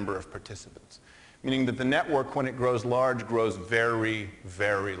of the number of participants. Meaning that the network, when it grows large, grows very,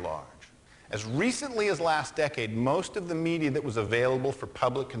 very large. As recently as last decade, most of the media that was available for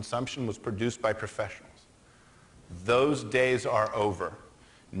public consumption was produced by professionals. Those days are over,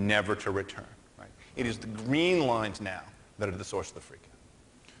 never to return. Right? It is the green lines now that are the source of the freak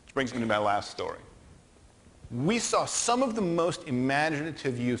out. Which brings me to my last story. We saw some of the most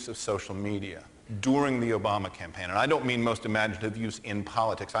imaginative use of social media during the Obama campaign. And I don't mean most imaginative use in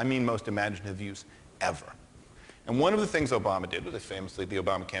politics. I mean most imaginative use ever. And one of the things Obama did, the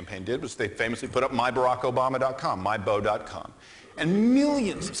Obama campaign did, was they famously put up mybarackobama.com, mybo.com. And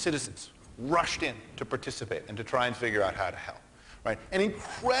millions of citizens rushed in to participate and to try and figure out how to help. Right? And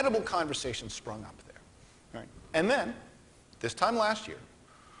incredible conversations sprung up there. Right? And then, this time last year,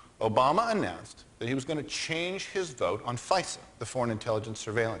 Obama announced that he was going to change his vote on FISA, the Foreign Intelligence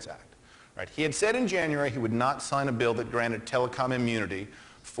Surveillance Act. Right? He had said in January he would not sign a bill that granted telecom immunity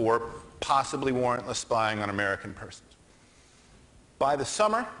for possibly warrantless spying on American persons. By the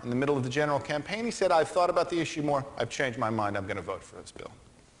summer, in the middle of the general campaign, he said, I've thought about the issue more, I've changed my mind, I'm going to vote for this bill.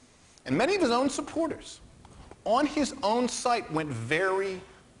 And many of his own supporters on his own site went very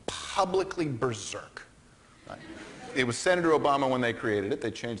publicly berserk. Right? It was Senator Obama when they created it. They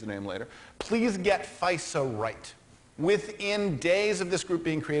changed the name later. Please get FISA right. Within days of this group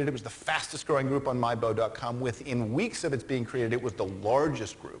being created, it was the fastest growing group on mybo.com. Within weeks of its being created, it was the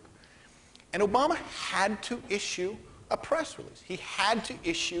largest group. And Obama had to issue a press release. He had to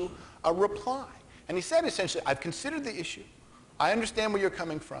issue a reply. And he said essentially, I've considered the issue. I understand where you're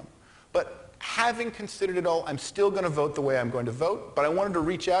coming from. But having considered it all, I'm still going to vote the way I'm going to vote. But I wanted to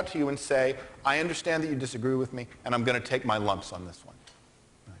reach out to you and say, I understand that you disagree with me, and I'm going to take my lumps on this one.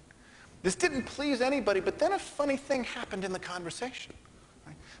 Right? This didn't please anybody, but then a funny thing happened in the conversation.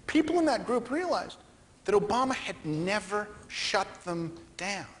 Right? People in that group realized that Obama had never shut them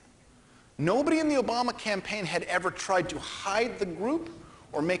down. Nobody in the Obama campaign had ever tried to hide the group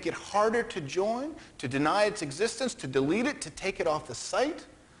or make it harder to join, to deny its existence, to delete it, to take it off the site.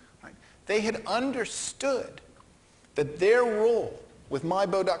 Right? They had understood that their role with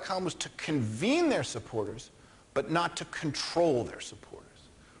mybo.com was to convene their supporters, but not to control their supporters.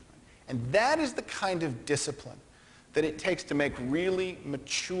 Right? And that is the kind of discipline that it takes to make really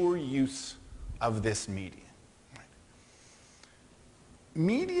mature use of this media. Right?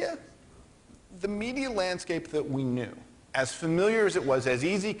 The media landscape that we knew, as familiar as it was, as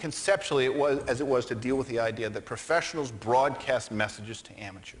easy conceptually as it was to deal with the idea that professionals broadcast messages to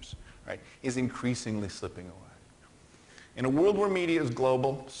amateurs, right, is increasingly slipping away. In a world where media is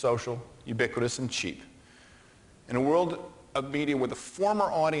global, social, ubiquitous, and cheap, in a world of media where the former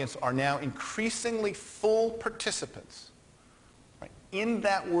audience are now increasingly full participants, right, in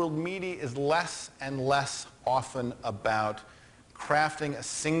that world, media is less and less often about crafting a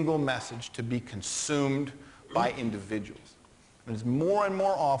single message to be consumed by individuals. It is more and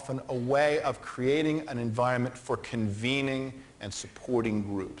more often a way of creating an environment for convening and supporting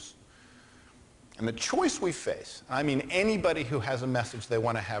groups. And the choice we face, I mean anybody who has a message they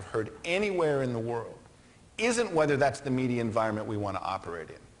want to have heard anywhere in the world, isn't whether that's the media environment we want to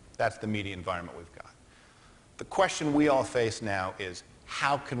operate in. That's the media environment we've got. The question we all face now is,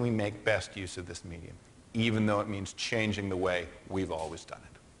 how can we make best use of this medium, even though it means changing the way we've always done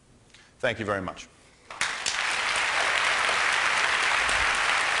it? Thank you very much.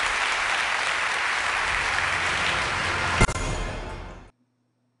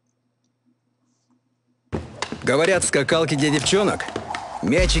 Говорят, скакалки для девчонок,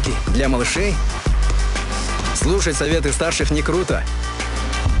 мячики для малышей. Слушать советы старших не круто.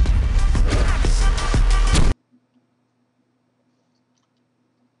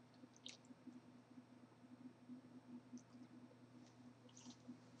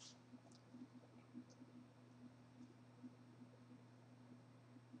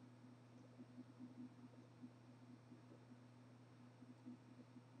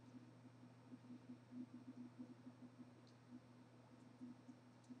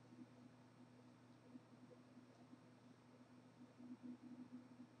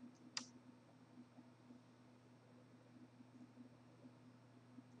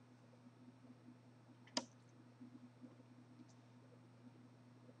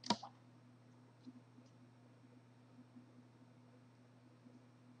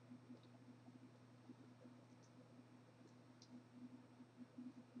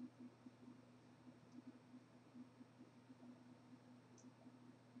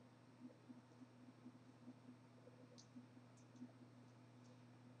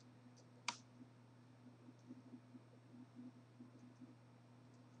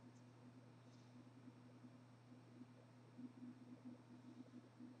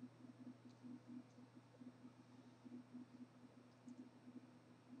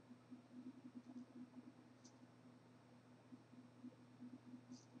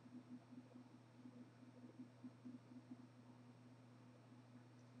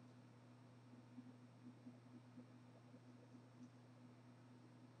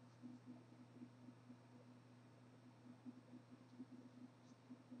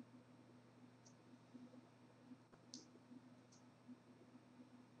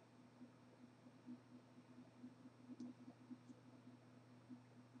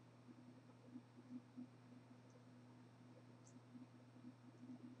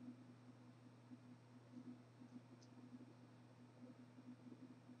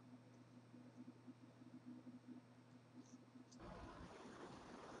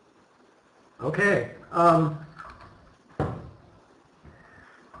 Okay.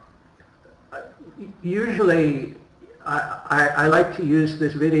 Usually, I like to use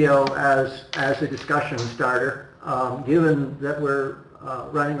this video as a discussion starter. Given that we're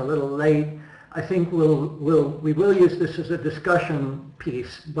running a little late, I think we will use this as a discussion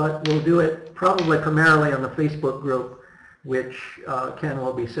piece, but we'll do it probably primarily on the Facebook group, which Ken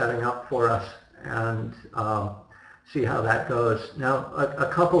will be setting up for us, and see how that goes. Now, a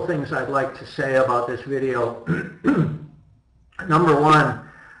couple things I'd like to say about this video. Number one,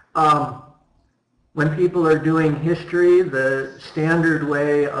 when people are doing history, the standard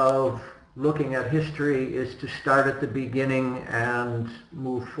way of looking at history is to start at the beginning and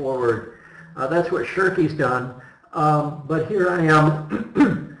move forward. That's what Shirky's done, but here I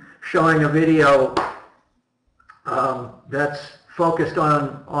am showing a video that's focused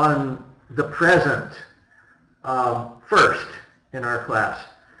on the present first in our class.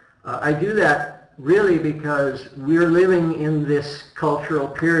 I do that really because we're living in this cultural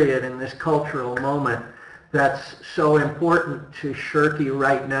period, in this cultural moment that's so important to Shirky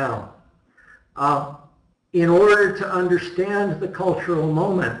right now. In order to understand the cultural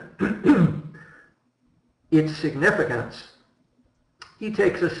moment, its significance, he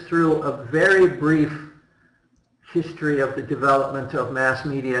takes us through a very brief history of the development of mass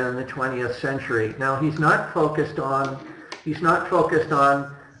media in the 20th century. Now, he's not focused on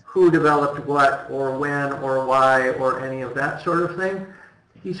who developed what or when or why or any of that sort of thing.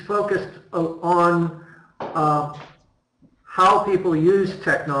 He's focused on how people use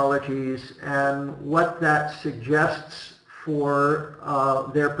technologies and what that suggests for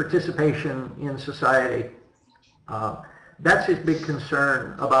their participation in society. That's his big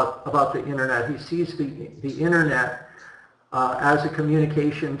concern about the internet. He sees the internet as a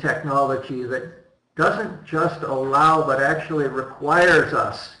communication technology that doesn't just allow but actually requires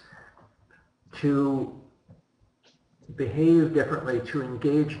us to behave differently, to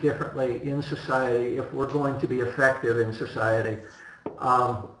engage differently in society if we're going to be effective in society.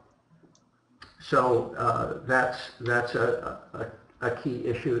 So that's a key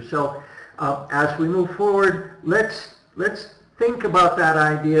issue. So as we move forward, let's think about that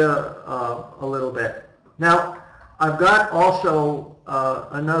idea a little bit. Now, I've got also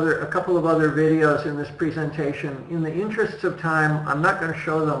a couple of other videos in this presentation. In the interests of time, I'm not going to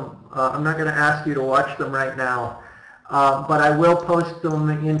show them. I'm not going to ask you to watch them right now, but I will post them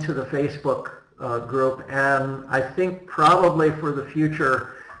into the Facebook group. And I think probably for the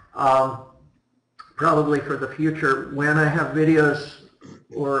future, when I have videos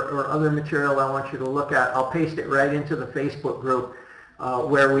or other material I want you to look at, I'll paste it right into the Facebook group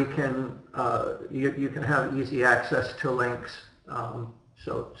where we can you can have easy access to links.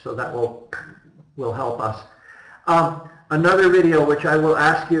 So that will help us. Another video which I will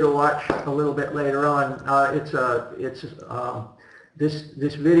ask you to watch a little bit later on.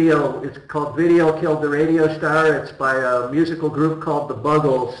 This video. It's called "Video Killed the Radio Star." It's by a musical group called the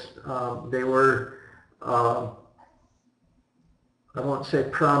Buggles. They were I won't say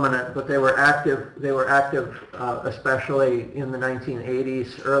prominent, but they were active. They were active, especially in the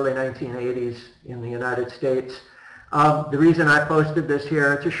 1980s, early 1980s in the United States. The reason I posted this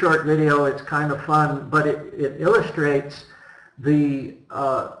here, it's a short video. It's kind of fun, but it illustrates the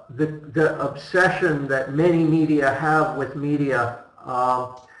obsession that many media have with media.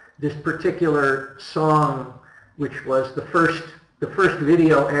 This particular song, which was the first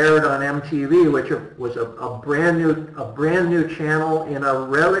video aired on MTV, which was a brand new channel in a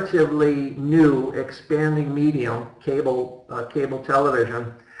relatively new, expanding medium, cable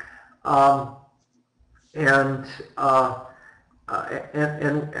television, and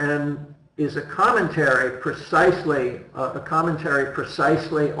is a commentary precisely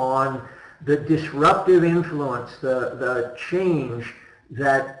on the disruptive influence, the change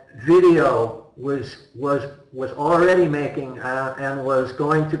that video was already making and was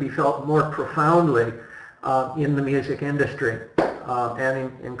going to be felt more profoundly in the music industry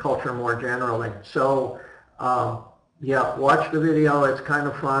and in culture more generally. So yeah, watch the video. It's kind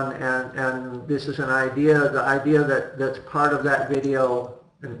of fun, and this is an idea. The idea that's part of that video,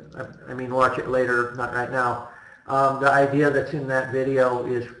 and I mean watch it later, not right now. The idea that's in that video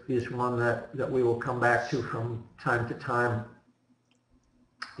is one that we will come back to from time to time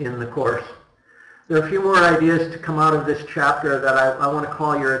in the course. There are a few more ideas to come out of this chapter that I want to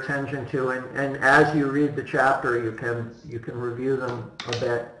call your attention to, and as you read the chapter, you can review them a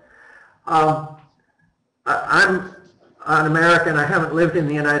bit. I'm an American. I haven't lived in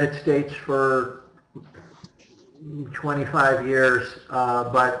the United States for 25 years,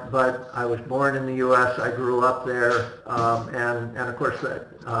 but I was born in the U.S. I grew up there, and of course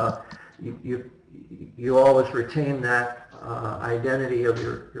you always retain that identity of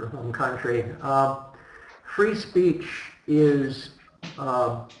your home country. Free speech is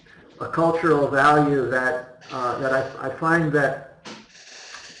a cultural value that I find that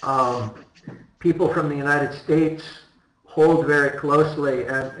people from the United States hold very closely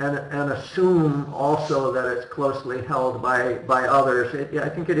and assume also that it's closely held by others. I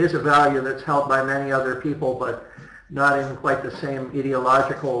think it is a value that's held by many other people, but not in quite the same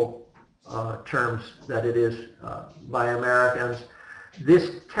ideological terms that it is by Americans.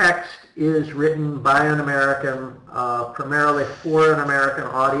 This text is written by an American, primarily for an American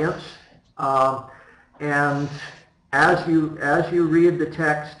audience, and as you read the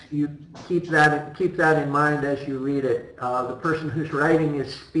text, you keep that in mind as you read it. The person who's writing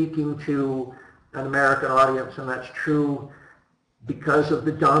is speaking to an American audience, and that's true because of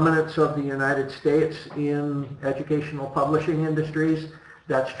the dominance of the United States in educational publishing industries.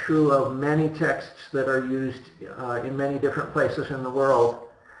 That's true of many texts that are used in many different places in the world.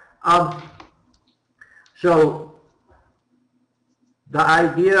 So the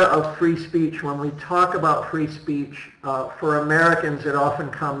idea of free speech, when we talk about free speech, for Americans it often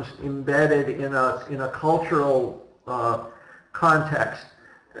comes embedded in a cultural context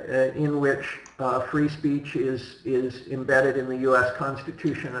in which free speech is embedded in the U.S.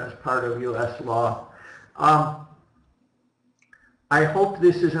 Constitution as part of U.S. law. I hope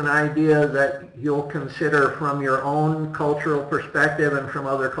this is an idea that you'll consider from your own cultural perspective and from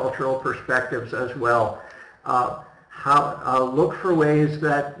other cultural perspectives as well. Look for ways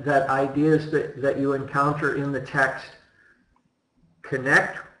that ideas that you encounter in the text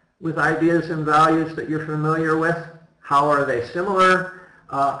connect with ideas and values that you're familiar with. How are they similar?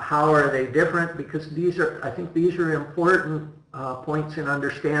 How are they different? Because I think these are important points in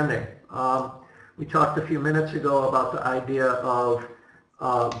understanding. We talked a few minutes ago about the idea of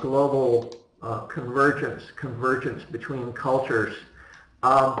global convergence between cultures.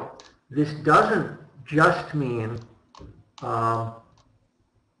 This doesn't just mean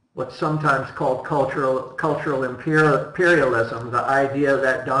what's sometimes called cultural imperialism, the idea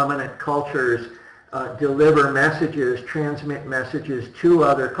that dominant cultures deliver messages, transmit messages to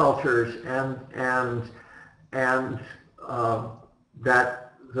other cultures, and that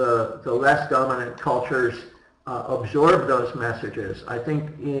the less dominant cultures absorb those messages. I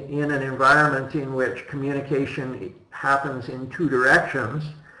think in an environment in which communication happens in two directions,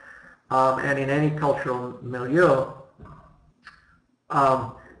 and in any cultural milieu,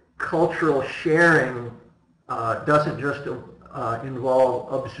 cultural sharing doesn't just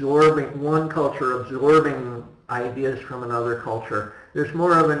involve one culture absorbing ideas from another culture. There's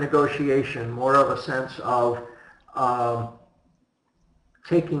more of a negotiation, more of a sense of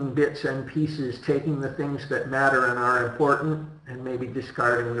taking bits and pieces, taking the things that matter and are important, and maybe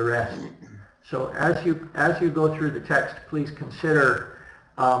discarding the rest. So as you go through the text, please consider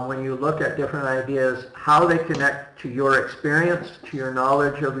when you look at different ideas, how they connect to your experience, to your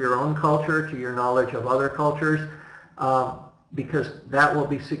knowledge of your own culture, to your knowledge of other cultures, because that will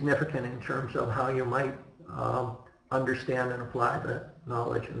be significant in terms of how you might understand and apply the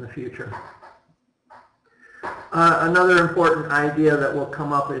knowledge in the future. Another important idea that will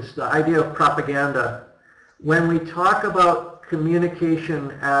come up is the idea of propaganda. When we talk about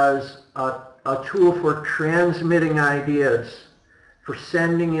communication as a tool for transmitting ideas, for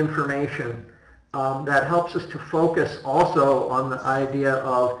sending information, that helps us to focus also on the idea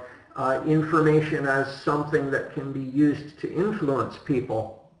of information as something that can be used to influence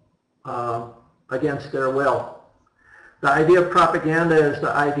people against their will. The idea of propaganda is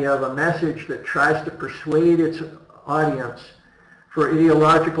the idea of a message that tries to persuade its audience for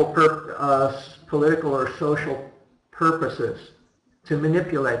ideological, political, or social purposes, to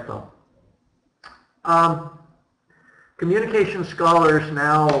manipulate them. Communication scholars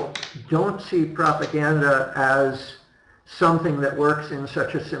now don't see propaganda as something that works in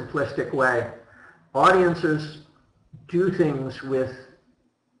such a simplistic way. Audiences do things with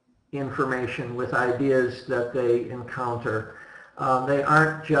information, with ideas that they encounter. They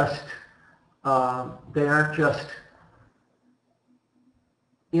aren't just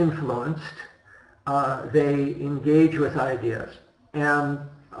influenced. They engage with ideas, and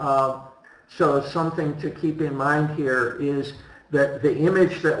so something to keep in mind here is that the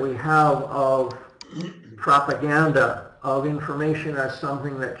image that we have of propaganda, of information as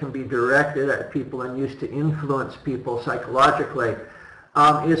something that can be directed at people and used to influence people psychologically,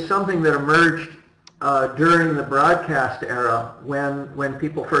 is something that emerged during the broadcast era when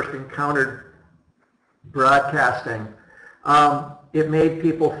people first encountered broadcasting. It made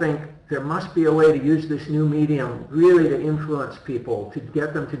people think there must be a way to use this new medium really to influence people, to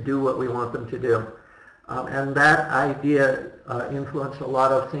get them to do what we want them to do. And that idea influenced a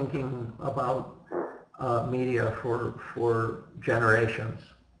lot of thinking about media for generations.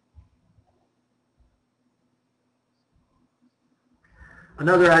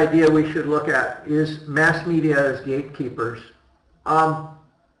 Another idea we should look at is mass media as gatekeepers.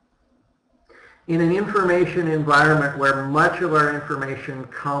 In an information environment where much of our information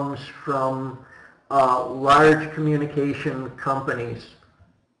comes from large communication companies,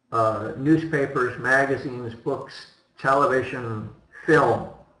 newspapers, magazines, books, television, film,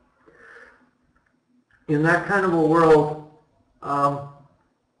 in that kind of a world,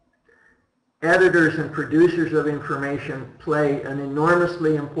 editors and producers of information play an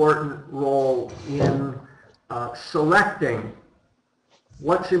enormously important role in selecting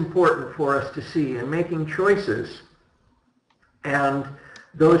what's important for us to see and making choices. And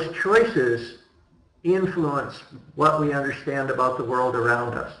those choices influence what we understand about the world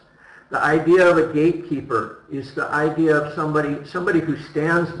around us. The idea of a gatekeeper is the idea of somebody who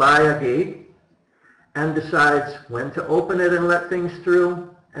stands by a gate and decides when to open it and let things through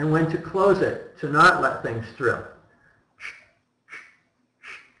and when to close it, to not let things through.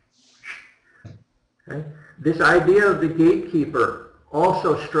 Okay? This idea of the gatekeeper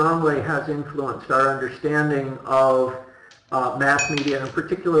also strongly has influenced our understanding of mass media, and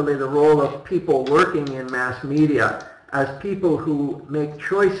particularly the role of people working in mass media as people who make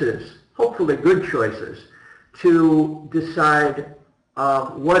choices, hopefully good choices, to decide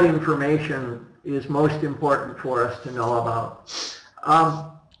what information is most important for us to know about.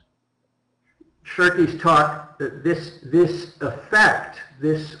 Shirky's talk, this effect,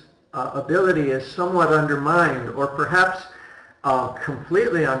 this ability is somewhat undermined, or perhaps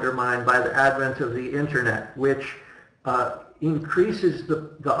completely undermined by the advent of the internet, which increases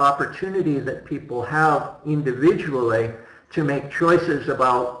the opportunity that people have individually to make choices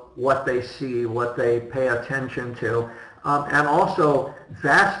about what they see, what they pay attention to, and also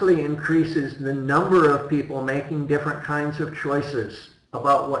vastly increases the number of people making different kinds of choices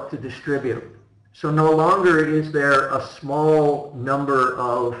about what to distribute. So no longer is there a small number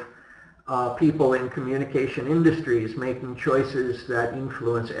of people in communication industries making choices that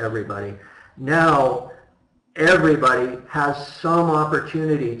influence everybody. Now, everybody has some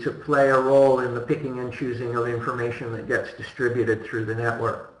opportunity to play a role in the picking and choosing of information that gets distributed through the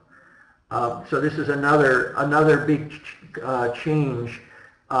network. So this is another big change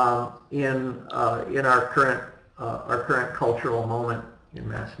in our current cultural moment in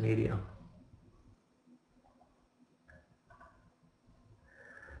mass media.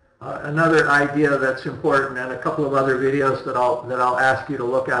 Another idea that's important, and a couple of other videos that I'll ask you to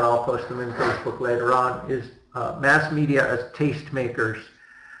look at, I'll post them in Facebook later on, is mass media as tastemakers.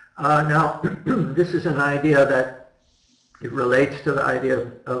 Now, this is an idea that it relates to the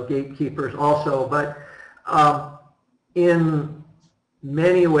idea of gatekeepers also, but in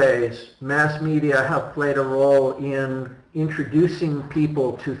many ways, mass media have played a role in introducing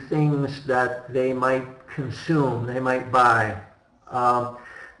people to things that they might consume, they might buy.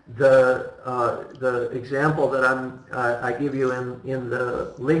 The example that I give you in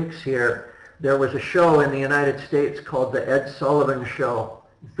the links here, there was a show in the United States called The Ed Sullivan Show,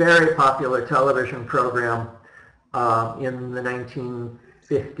 very popular television program in the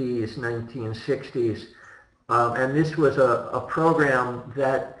 1950s, 1960s. And this was a program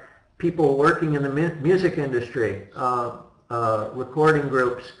that people working in the music industry, recording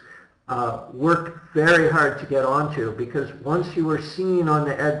groups, worked very hard to get onto, because once you were seen on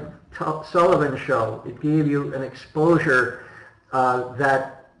the Ed Sullivan Show, it gave you an exposure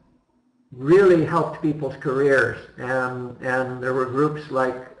that really helped people's careers. And there were groups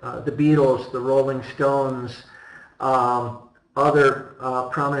like the Beatles, the Rolling Stones, other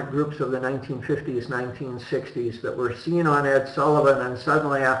prominent groups of the 1950s, 1960s that were seen on Ed Sullivan, and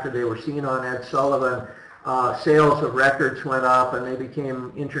suddenly after they were seen on Ed Sullivan, sales of records went up and they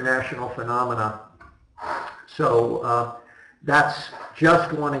became international phenomena. So that's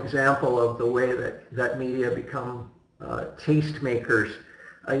just one example of the way that media become tastemakers.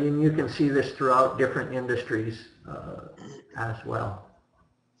 And you can see this throughout different industries as well.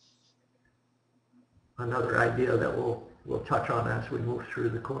 Another idea that we'll touch on as we move through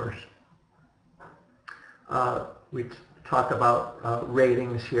the course. We talk about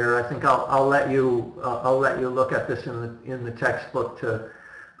ratings here. I think I'll let you look at this in the textbook to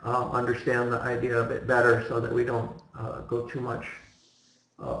understand the idea a bit better, so that we don't go too much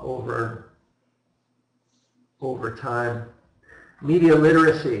over time. Media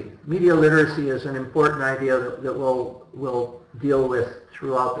literacy. Media literacy is an important idea that we'll deal with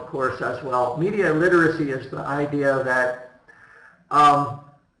throughout the course as well. Media literacy is the idea that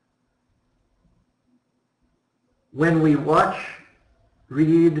when we watch,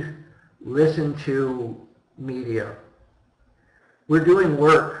 read, listen to media, we're doing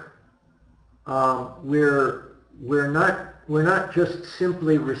work. We're not just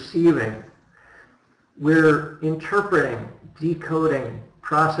simply receiving. We're interpreting, decoding,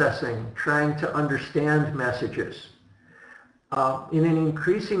 processing, trying to understand messages. In an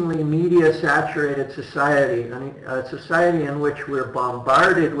increasingly media-saturated society, a society in which we're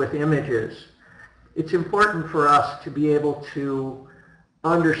bombarded with images, it's important for us to be able to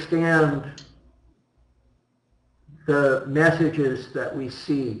understand the messages that we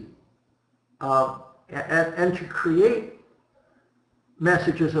see and to create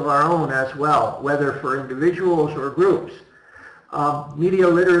messages of our own as well, whether for individuals or groups. Media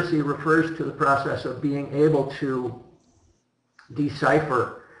literacy refers to the process of being able to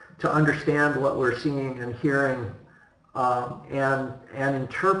decipher, to understand what we're seeing and hearing, and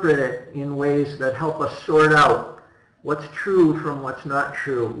interpret it in ways that help us sort out what's true from what's not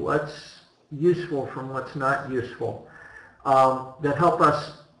true, what's useful from what's not useful, that help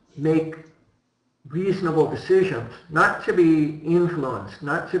us make reasonable decisions, not to be influenced,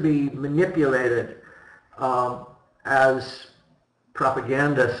 not to be manipulated as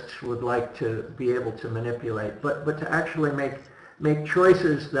propagandists would like to be able to manipulate, but to actually make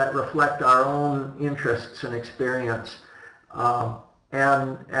choices that reflect our own interests and experience,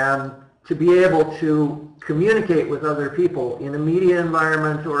 and to be able to communicate with other people in a media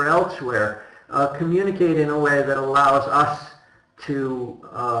environment or elsewhere, communicate in a way that allows us to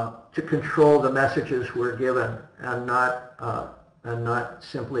control the messages we're given, and not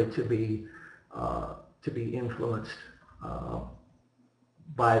simply to be influenced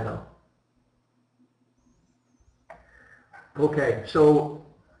by them. Okay, so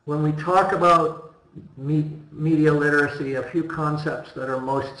when we talk about media literacy, a few concepts that are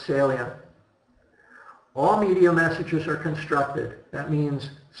most salient. All media messages are constructed. That means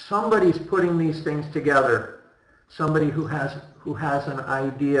somebody's putting these things together, somebody who has an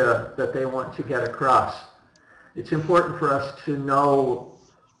idea that they want to get across. It's important for us to know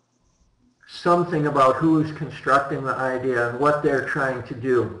something about who's constructing the idea and what they're trying to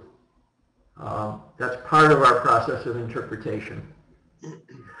do. That's part of our process of interpretation.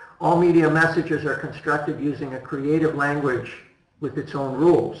 All media messages are constructed using a creative language with its own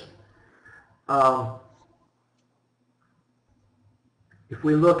rules. If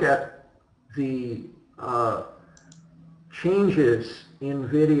we look at the changes in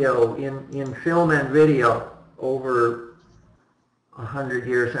video, in film and video over 100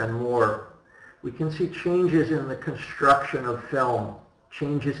 years and more, we can see changes in the construction of film,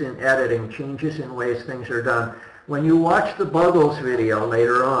 changes in editing, changes in ways things are done. When you watch the Buggles video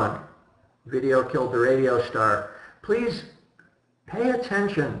later on, Video Killed the Radio Star, please pay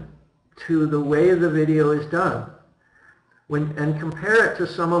attention to the way the video is done. And compare it to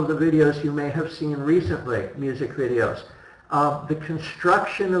some of the videos you may have seen recently, music videos. The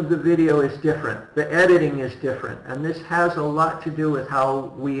construction of the video is different. The editing is different. And this has a lot to do with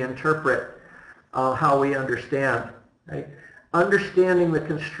how we interpret, how we understand. Right? Understanding the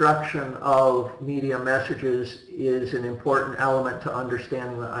construction of media messages is an important element to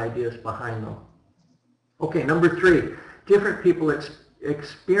understanding the ideas behind them. Okay, number 3, different people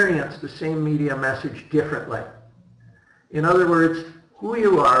experience the same media message differently. In other words, who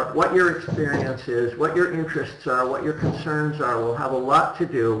you are, what your experience is, what your interests are, what your concerns are will have a lot to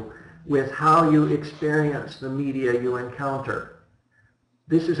do with how you experience the media you encounter.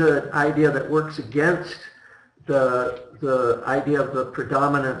 This is an idea that works against the idea of the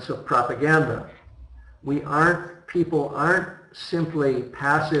predominance of propaganda. People aren't simply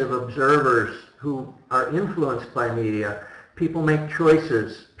passive observers who are influenced by media. People make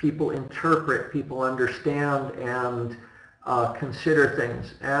choices, people interpret, people understand and consider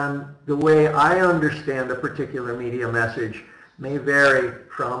things. And the way I understand a particular media message may vary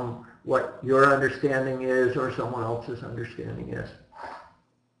from what your understanding is or someone else's understanding is.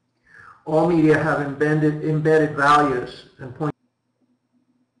 All media have embedded values and points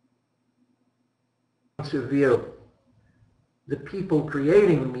of view. The people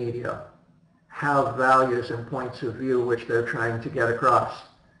creating media have values and points of view which they're trying to get across.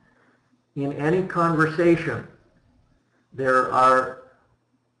 In any conversation, there are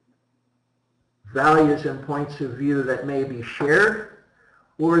values and points of view that may be shared,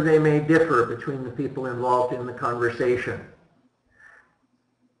 or they may differ between the people involved in the conversation.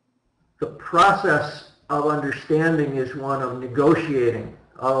 The process of understanding is one of negotiating,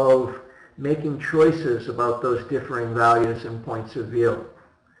 of making choices about those differing values and points of view.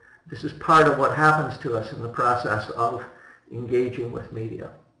 This is part of what happens to us in the process of engaging with media.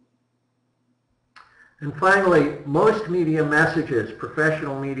 And finally, most media messages,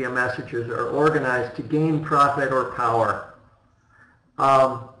 professional media messages, are organized to gain profit or power.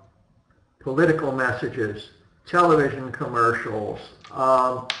 Political messages, television commercials.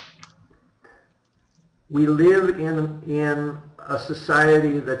 We live in a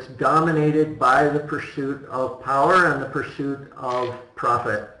society that's dominated by the pursuit of power and the pursuit of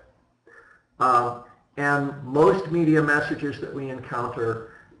profit. And most media messages that we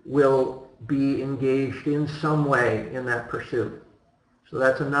encounter will be engaged in some way in that pursuit. So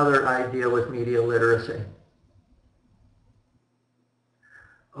that's another idea with media literacy.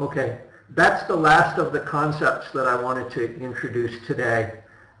 Okay, that's the last of the concepts that I wanted to introduce today.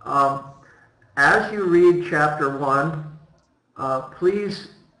 As you read chapter 1, please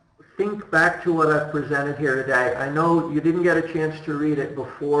think back to what I've presented here today. I know you didn't get a chance to read it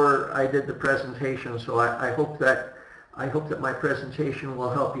before I did the presentation, so I hope that my presentation will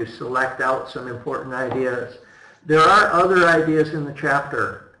help you select out some important ideas. There are other ideas in the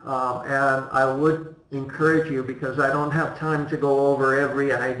chapter, and I would encourage you, because I don't have time to go over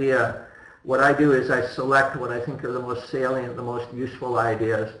every idea. What I do is I select what I think are the most salient, the most useful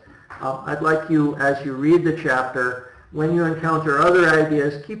ideas. I'd like you, as you read the chapter, when you encounter other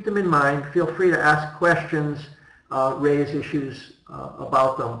ideas, keep them in mind. Feel free to ask questions, raise issues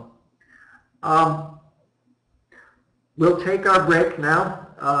about them. We'll take our break now.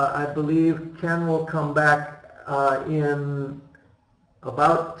 I believe Ken will come back in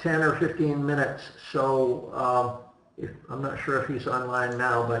about 10 or 15 minutes. So I'm not sure if he's online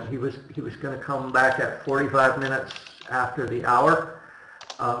now, but he was going to come back at 45 minutes after the hour.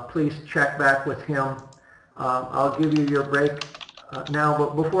 Please check back with him. I'll give you your break now,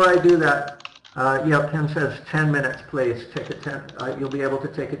 but before I do that, yeah, Ken says 10 minutes, please. You'll be able to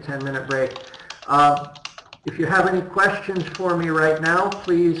take a 10-minute break. If you have any questions for me right now,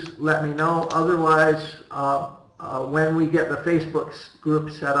 please let me know. Otherwise, when we get the Facebook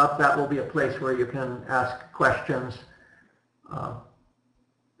group set up, that will be a place where you can ask questions.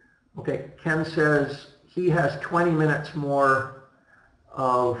 Okay, Ken says he has 20 minutes more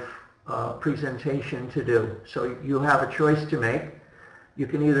of presentation to do. So you have a choice to make. You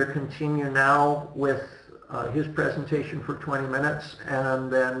can either continue now with his presentation for 20 minutes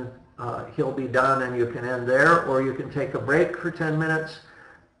and then he'll be done and you can end there, or you can take a break for 10 minutes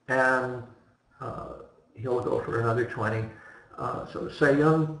and he'll go for another 20. So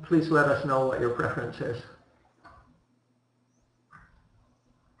Se-Young, please let us know what your preference is.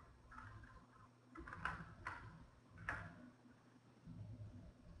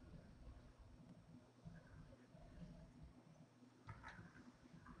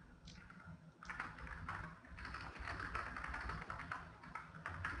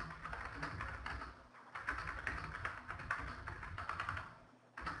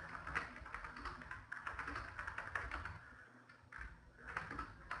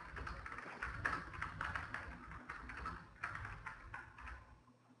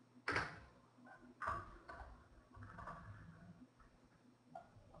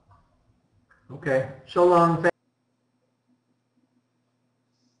 Okay, so long.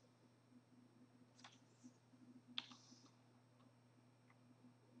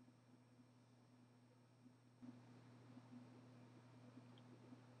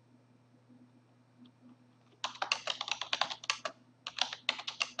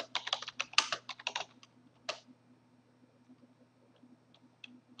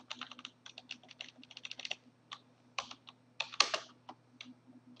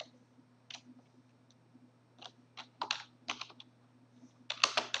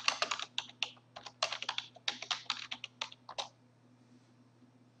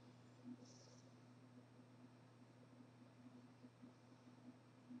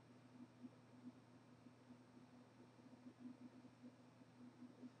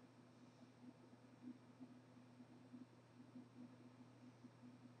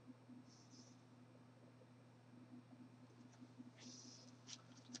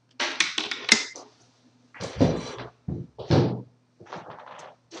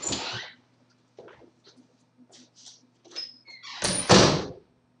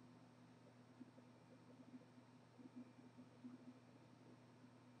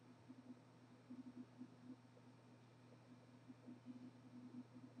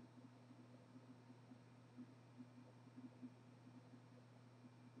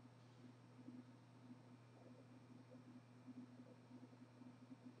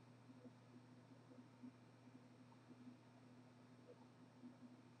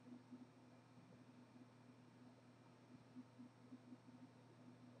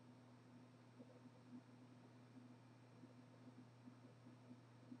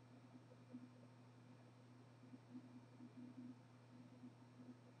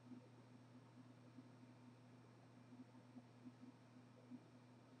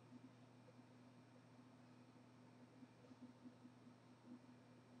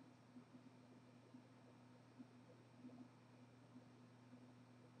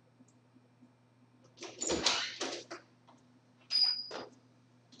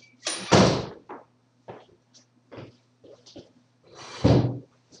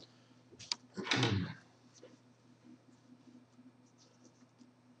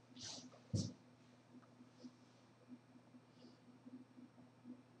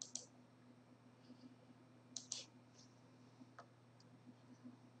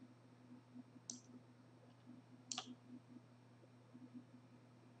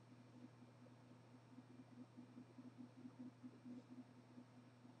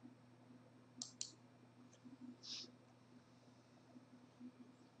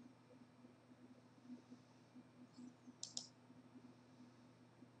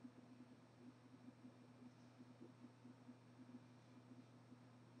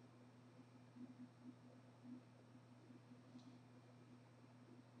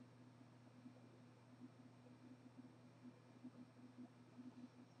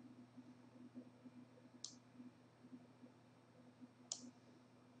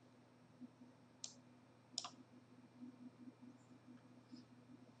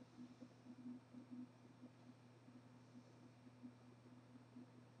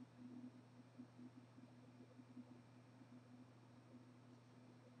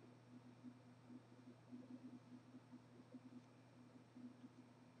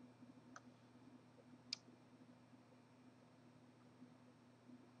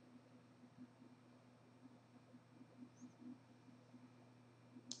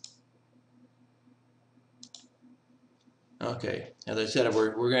 Okay, as I said,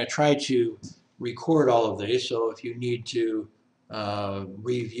 we're going to try to record all of these, so if you need to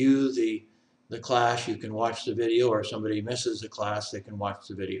review the class, you can watch the video, or if somebody misses the class, they can watch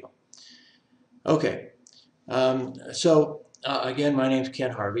the video. Okay, again, my name's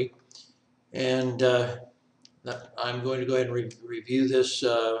Ken Harvey, and I'm going to go ahead and review this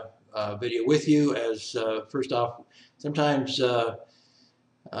video with you. As first off, sometimes a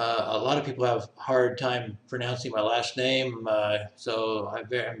lot of people have a hard time pronouncing my last name, so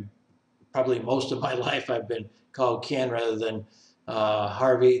probably most of my life I've been called Ken rather than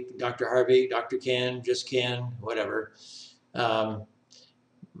Harvey, Dr. Ken, just Ken, whatever.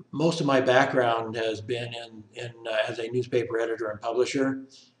 Most of my background has been as a newspaper editor and publisher,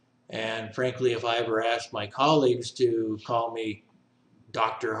 and frankly, if I ever asked my colleagues to call me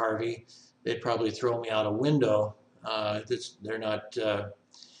Dr. Harvey, they'd probably throw me out a window. They're not.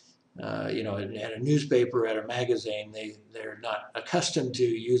 At a newspaper, at a magazine, they're not accustomed to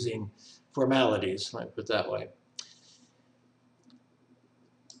using formalities, let me put it that way.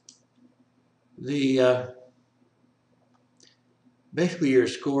 Basically your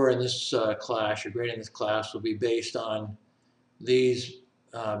score in this class, your grade in this class, will be based on these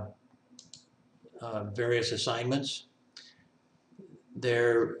various assignments.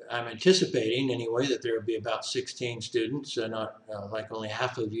 I'm anticipating anyway that there will be about 16 students, not like only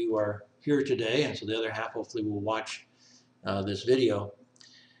half of you are here today, and so the other half hopefully will watch this video.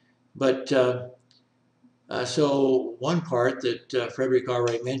 But so one part that Frederick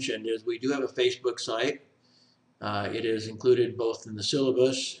already mentioned is we do have a Facebook site. It is included both in the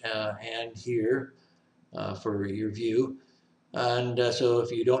syllabus and here for your view. And so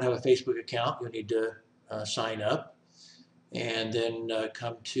if you don't have a Facebook account, you'll need to sign up and then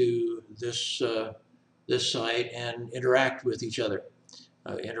come to this site and interact with each other,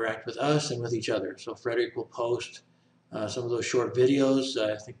 interact with us and with each other. So Frederick will post some of those short videos.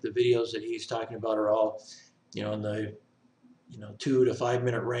 I think the videos that he's talking about are all, in the 2 to 5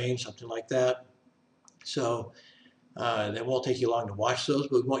 minute range, something like that. So it won't take you long to watch those,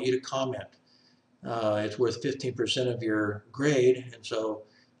 but we want you to comment. It's worth 15% of your grade, and so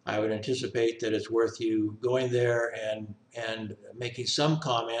I would anticipate that it's worth you going there and making some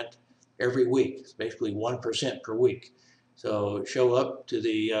comment every week. It's basically 1% per week. So show up to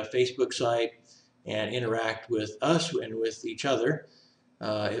the Facebook site and interact with us and with each other.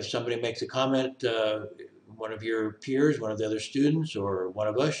 If somebody makes a comment, one of your peers, one of the other students, or one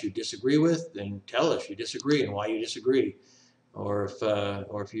of us you disagree with, then tell us you disagree and why you disagree. Or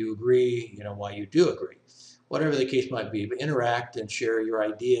if you agree, why you do agree. Whatever the case might be, but interact and share your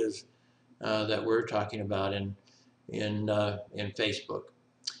ideas that we're talking about in Facebook.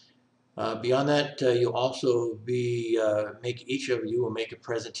 Beyond that, you'll also each of you will make a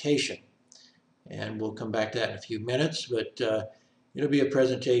presentation, and we'll come back to that in a few minutes. But it'll be a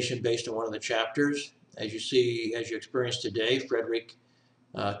presentation based on one of the chapters. As you experienced today, Frederick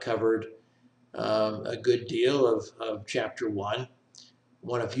covered a good deal of chapter 1.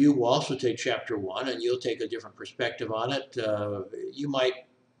 One of you will also take chapter 1, and you'll take a different perspective on it. You might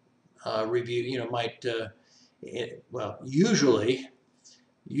review, usually,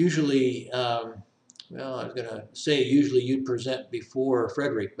 well, I was going to say usually you'd present before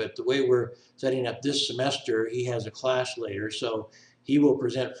Frederick, but the way we're setting up this semester, he has a class later, so he will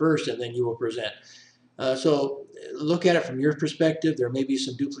present first, and then you will present. So look at it from your perspective. There may be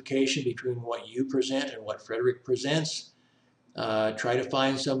some duplication between what you present and what Frederick presents. Try to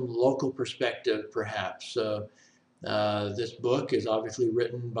find some local perspective, perhaps. This book is obviously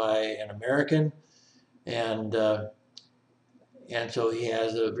written by an American, and so he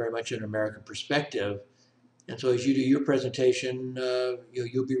has very much an American perspective. And so as you do your presentation,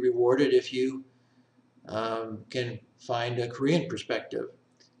 you'll be rewarded if you can find a Korean perspective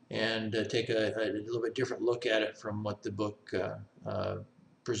and take a little bit different look at it from what the book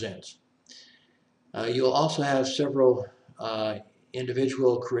presents. You'll also have several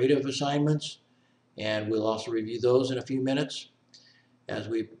individual creative assignments, and we'll also review those in a few minutes as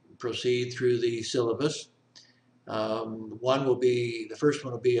we proceed through the syllabus. The first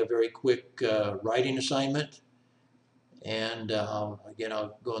one will be a very quick writing assignment, and again,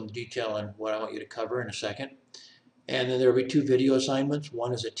 I'll go into detail on what I want you to cover in a second. And then there will be 2 video assignments.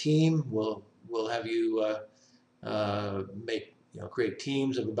 One is a team. We'll have you create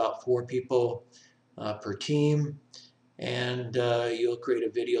teams of about 4 people per team, and you'll create a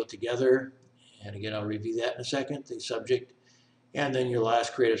video together. And again, I'll review that in a second, the subject. And then your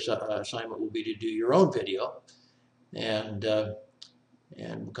last creative assignment will be to do your own video, and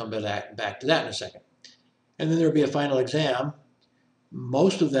we'll come back to that in a second. And then there'll be a final exam.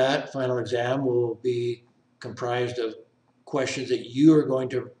 Most of that final exam will be comprised of questions that you are going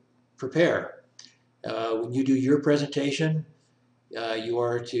to prepare. When you do your presentation, you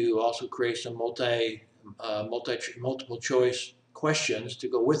are to also create some multiple choice questions to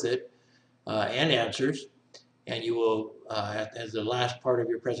go with it and answers. And you will, as the last part of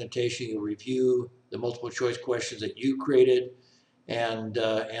your presentation, you'll review the multiple choice questions that you created and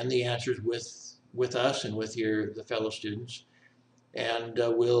the answers with us and with the fellow students. And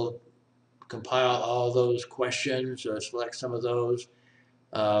we'll compile all those questions, select some of those.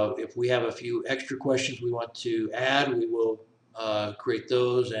 If we have a few extra questions we want to add, we will create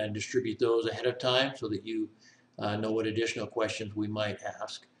those and distribute those ahead of time so that you know what additional questions we might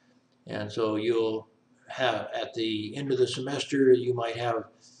ask. And so you'll have, at the end of the semester, you might have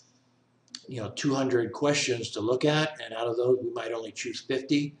 200 questions to look at, and out of those we might only choose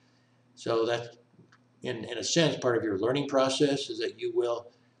 50. So that's in a sense part of your learning process, is that you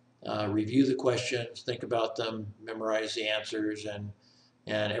will review the questions, think about them, memorize the answers, and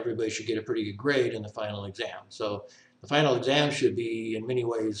everybody should get a pretty good grade in the final exam. So the final exam should be in many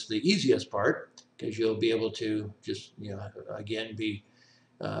ways the easiest part, because you'll be able to just again be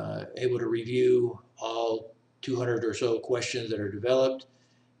able to review all 200 or so questions that are developed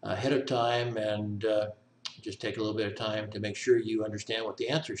ahead of time, and just take a little bit of time to make sure you understand what the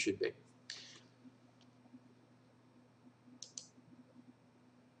answer should be.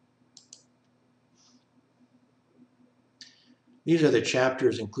 These are the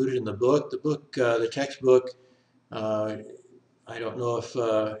chapters included in the book. The textbook, I don't know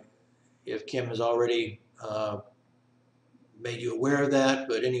if Kim has already made you aware of that,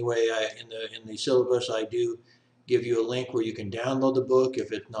 but anyway, in the syllabus I do give you a link where you can download the book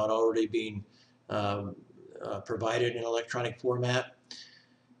if it's not already being provided in electronic format.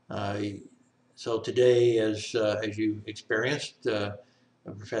 So today, as you experienced,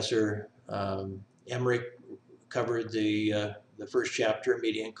 Professor Emmerich covered the first chapter,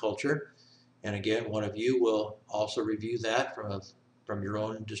 Media and Culture, and again, one of you will also review that from your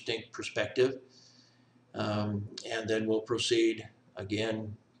own distinct perspective. And then we'll proceed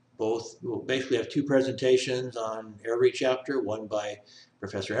again. We'll basically have two presentations on every chapter, one by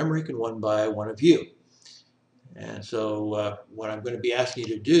Professor Emmerich and one by one of you. And so what I'm going to be asking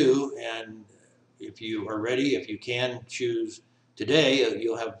you to do, and if you are ready, if you can choose today,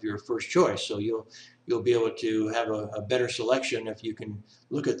 you'll have your first choice. So you'll be able to have a better selection if you can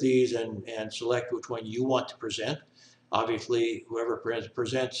look at these and select which one you want to present. Obviously, whoever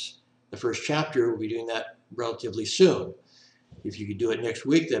presents the first chapter will be doing that relatively soon. If you could do it next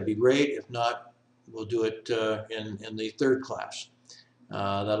week, that'd be great. If not, we'll do it in the third class.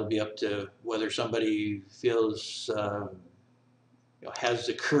 That'll be up to whether somebody feels has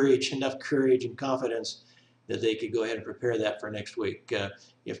the courage, enough courage and confidence that they could go ahead and prepare that for next week.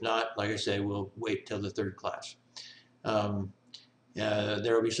 If not, like I say, we'll wait till the third class.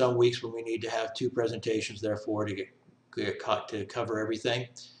 There will be some weeks when we need to have two presentations, therefore, to cover everything.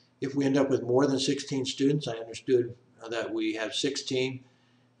 If we end up with more than 16 students, I understood that we have 16.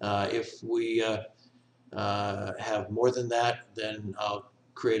 If we have more than that, then I'll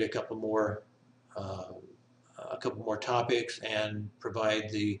create a couple more topics and provide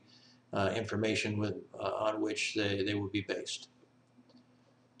the information on which they will be based.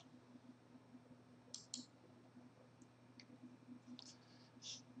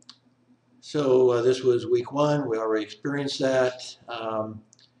 So this was week one. We already experienced that.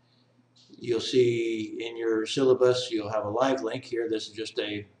 You'll see in your syllabus, you'll have a live link here. This is just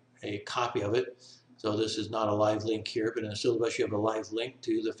a copy of it. So this is not a live link here, but in the syllabus, you have a live link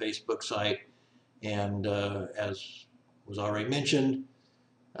to the Facebook site. And as was already mentioned,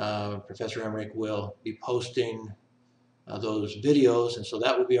 Professor Emmerich will be posting those videos. And so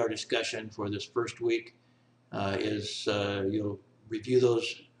that will be our discussion for this first week, you'll review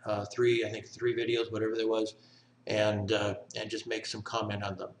those three videos, whatever there was, and just make some comment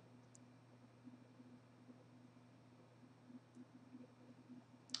on them.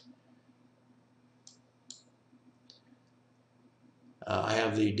 I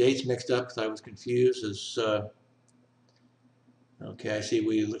have the dates mixed up because I was confused. Okay, I see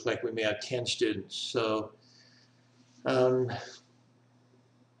we look like we may have 10 students. So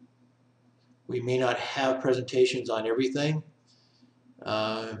we may not have presentations on everything.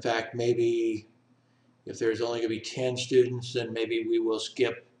 In fact, maybe if there's only going to be 10 students, then maybe we will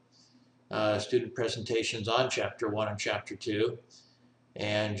skip student presentations on Chapter 1 and Chapter 2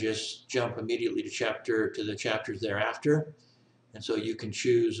 and just jump immediately to the chapters thereafter. And so you can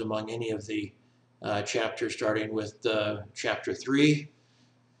choose among any of the chapters, starting with Chapter 3,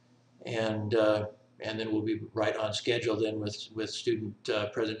 and then we'll be right on schedule then with student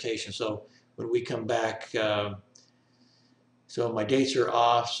presentations. So when we come back So my dates are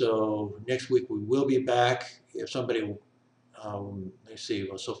off. So next week we will be back. If somebody, let's see.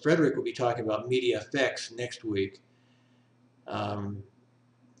 Well, so Frederick will be talking about media effects next week. So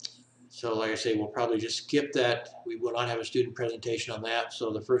like I say, we'll probably just skip that. We will not have a student presentation on that.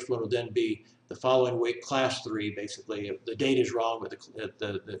 So the first one will then be the following week, class 3, basically. The date is wrong, but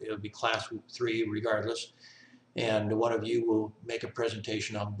it'll be class 3 regardless. And one of you will make a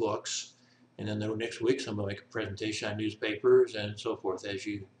presentation on books. And then the next week, someone will make a presentation on newspapers and so forth, as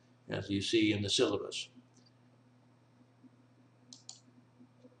you see in the syllabus.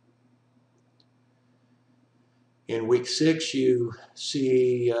 In week 6, you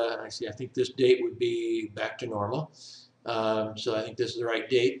see, I think this date would be back to normal. So I think this is the right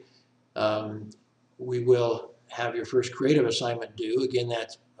date. We will have your first creative assignment due. Again,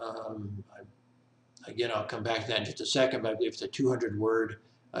 that's, I'll come back to that in just a second, but I believe it's a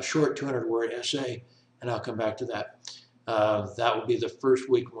short 200-word essay, and I'll come back to that. That will be the first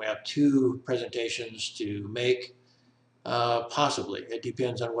week when we have 2 presentations to make. Possibly. It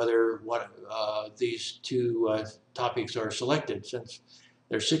depends on whether these 2 topics are selected. Since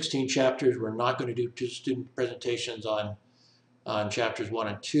there's 16 chapters, we're not going to do 2 student presentations on chapters 1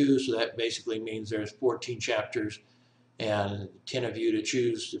 and 2, so that basically means there's 14 chapters and 10 of you to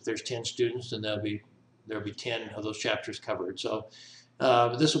choose. If there's 10 students, then there'll be 10 of those chapters covered. So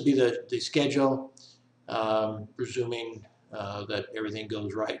this will be the schedule, presuming that everything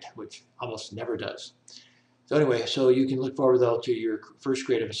goes right, which almost never does. So anyway, so you can look forward though to your first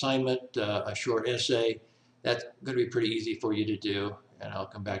creative assignment, a short essay. That's going to be pretty easy for you to do, and I'll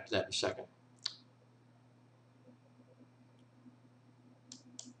come back to that in a second.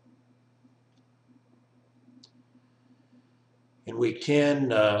 In week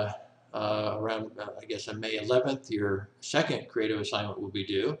 10, around I guess on May 11th, your second creative assignment will be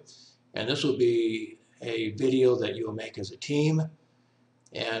due, and this will be a video that you will make as a team.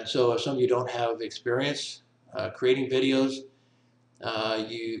 And so if some of you don't have experience creating videos,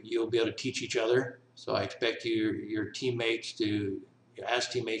 you'll be able to teach each other. So I expect your teammates as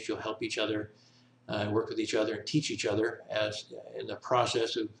teammates, you'll help each other and work with each other and teach each other as in the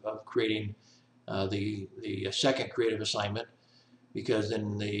process of creating the second creative assignment, because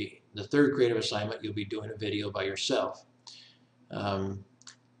in the third creative assignment, you'll be doing a video by yourself.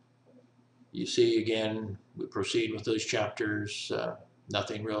 You see, again, we proceed with those chapters,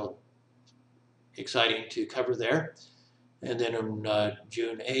 nothing real exciting to cover there. And then on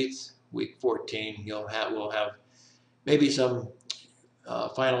June 8th, week 14, we'll have maybe some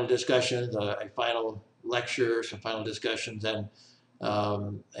final discussions, a final lecture, some final discussions, and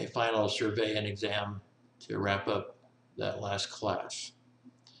a final survey and exam to wrap up that last class.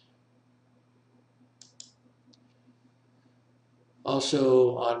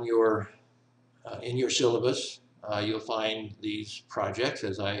 Also on your in your syllabus, you'll find these projects,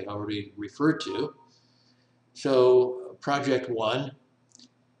 as I already referred to. So project 1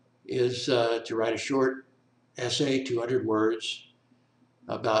 is to write a short essay, 200 words,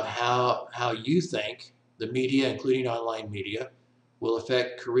 about how you think the media, including online media, will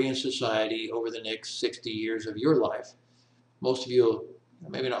affect Korean society over the next 60 years of your life. Most of you,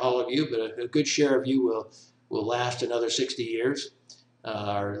 maybe not all of you, but a good share of you will last another 60 years.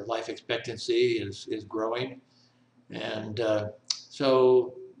 Our life expectancy is growing, and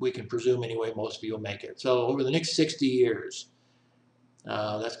so we can presume anyway most of you will make it. So over the next 60 years,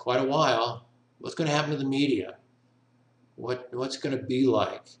 that's quite a while. What's going to happen to the media? What's going to be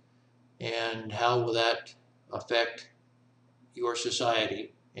like, and how will that affect your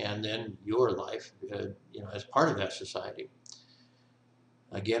society and then your life, as part of that society?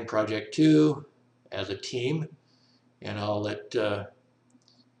 Again, project 2 as a team, and I'll let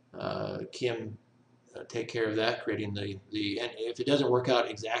Kim take care of that, creating and if it doesn't work out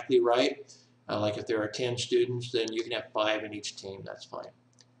exactly right, like if there are 10 students, then you can have 5 in each team. That's fine.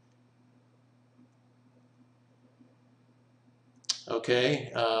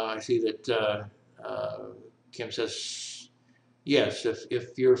 Okay, I see that Kim says, yes,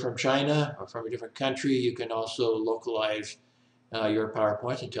 if you're from China or from a different country, you can also localize your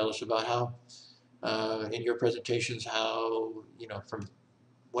PowerPoints and tell us about how, in your presentations, how, from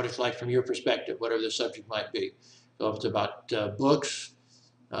what it's like from your perspective, whatever the subject might be. So if it's about books,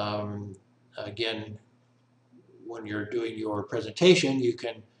 again, when you're doing your presentation, you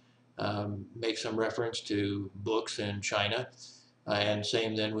can make some reference to books in China, and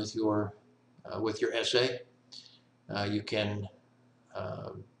same then with your essay. You can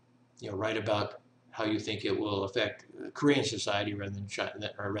write about how you think it will affect Korean society rather than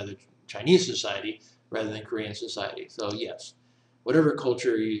Chinese society rather than Korean society. So yes, whatever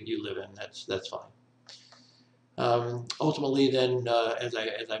culture you live in, that's fine. Ultimately, then, as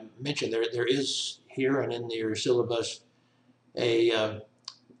I mentioned, there is here and in your syllabus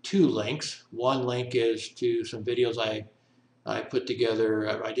two links. One link is to some videos I put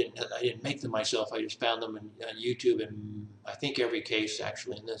together. I didn't make them myself. I just found them on YouTube, in I think every case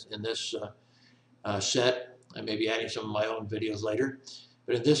actually in this set. I may be adding some of my own videos later,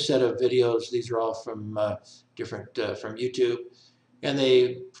 but in this set of videos, these are all from different from YouTube, and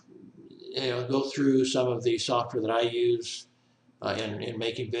they go through some of the software that I use in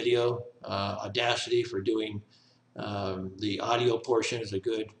making video. Audacity for doing the audio portion is a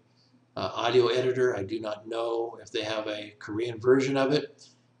good audio editor. I do not know if they have a Korean version of it,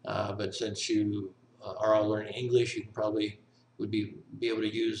 but since you are all learning English, you can probably would be able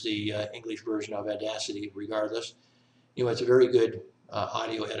to use the English version of Audacity regardless. It's a very good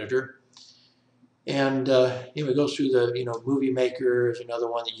audio editor. And it goes through the Movie Maker is another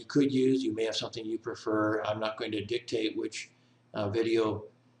one that you could use. You may have something you prefer. I'm not going to dictate which video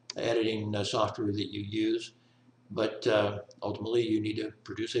editing software that you use, but ultimately you need to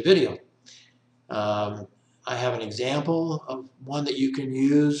produce a video. I have an example of one that you can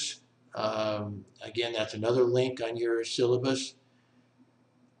use. Again, that's another link on your syllabus.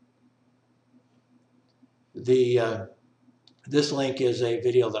 This link is a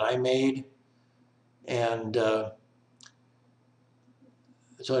video that I made, and so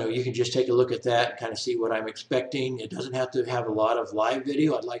anyway, you can just take a look at that and kind of see what I'm expecting. It doesn't have to have a lot of live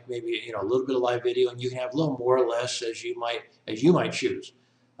video. I'd like maybe a little bit of live video, and you can have a little more or less as you might choose.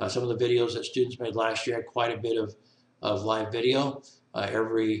 Some of the videos that students made last year had quite a bit of live video.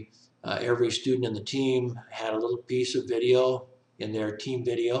 Every student in the team had a little piece of video in their team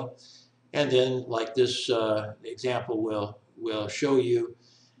video, and then like this example will show you.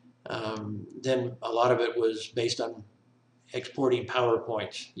 Then a lot of it was based on exporting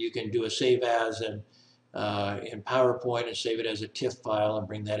PowerPoints. You can do a save as in PowerPoint and save it as a TIFF file and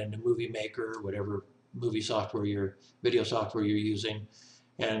bring that into Movie Maker, whatever movie software video software you're using.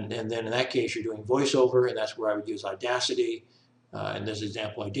 And then in that case, you're doing voiceover, and that's where I would use Audacity. In this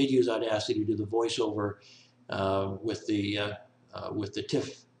example, I did use Audacity to do the voiceover with the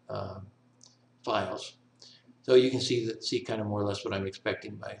TIFF files. So you can see kind of more or less what I'm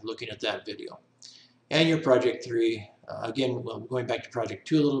expecting by looking at that video. And your project 3, again, going back to project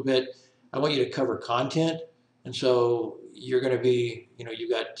 2 a little bit, I want you to cover content. And so you're going to be,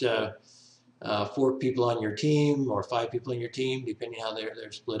 you've got 4 people on your team or 5 people on your team, depending how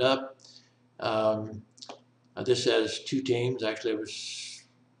they're split up. This says 2 teams. Actually,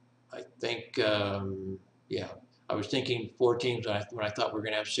 I was thinking 4 teams when I thought we were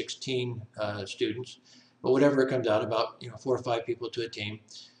going to have 16 students. But whatever it comes out, about 4 or 5 people to a team.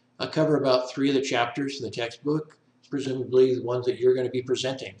 I'll cover about 3 of the chapters in the textbook, presumably the ones that you're going to be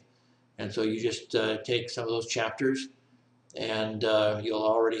presenting. And so you just take some of those chapters, and you'll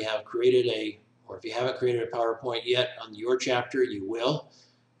already have created or if you haven't created a PowerPoint yet on your chapter, you will.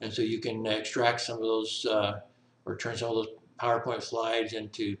 And so you can extract some of those or turn some of those PowerPoint slides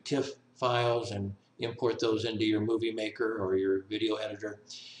into TIFF files and import those into your Movie Maker or your video editor.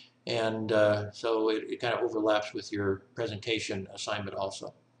 And so it kind of overlaps with your presentation assignment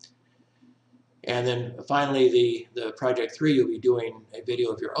also. And then finally, the project 3, you'll be doing a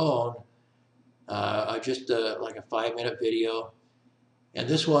video of your own, just like a 5-minute video. And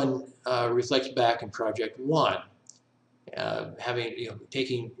this one reflects back in project 1.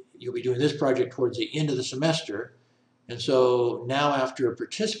 You'll be doing this project towards the end of the semester. And so now after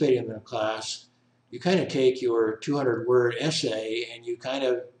participating in the class, you kind of take your 200-word essay and you kind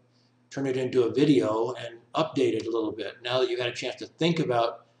of turn it into a video and update it a little bit. Now that you've had a chance to think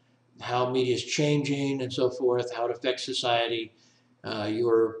about how media is changing and so forth, how it affects society,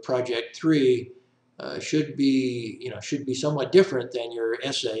 your project 3 should be somewhat different than your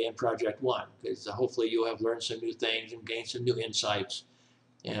essay in project 1, because hopefully you'll have learned some new things and gained some new insights.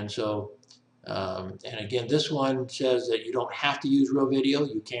 And so, and again, this one says that you don't have to use real video.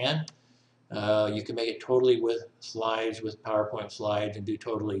 You can. You can make it totally with slides, with PowerPoint slides, and do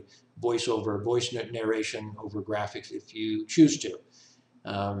totally voice narration over graphics if you choose to.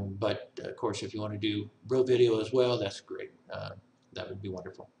 But of course, if you want to do real video as well, that's great. That would be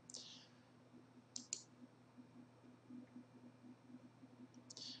wonderful.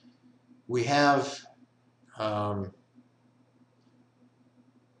 We have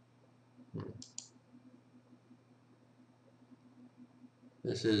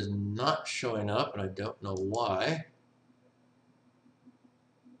this is not showing up, and I don't know why.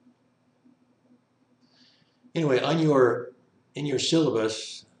 Anyway, in your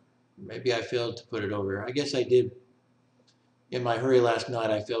syllabus, maybe I failed to put it over. I guess I did. In my hurry last night,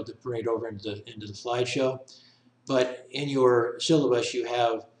 I failed to bring it over into the slideshow. but in your syllabus you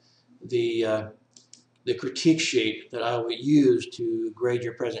have the critique sheet that I will use to grade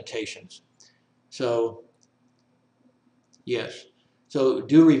your presentations. So yes, so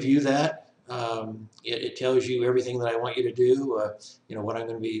do review that. It tells you everything that I want you to do, you know, what I'm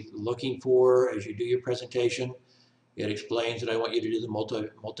going to be looking for as you do your presentation. It explains that I want you to do the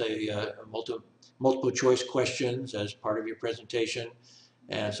multiple choice questions as part of your presentation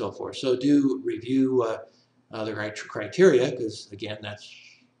and so forth. So do review the criteria, because again, that's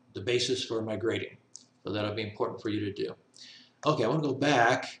the basis for my grading. So that'll be important for you to do. Okay, I want to go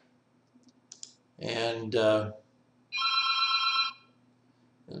back and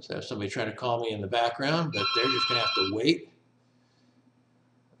let's have somebody trying to call me in the background, but they're just going to have to wait.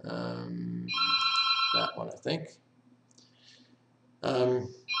 That one, I think.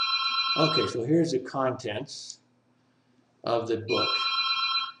 Okay, so here's the contents of the book.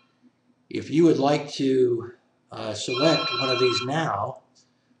 If you would like to select one of these now,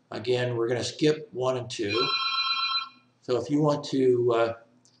 again, we're going to skip 1 and 2. So if you want to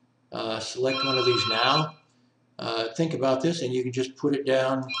select one of these now, think about this, and you can just put it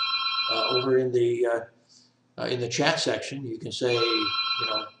down over in the chat section. You can say, you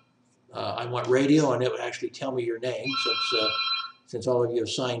know, I want radio, and it would actually tell me your name, since all of you have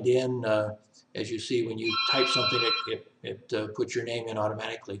signed in. As you see, when you type something, it puts your name in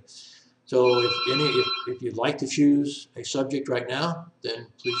automatically. So if you'd like to choose a subject right now, then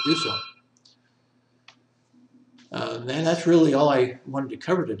please do so. And that's really all I wanted to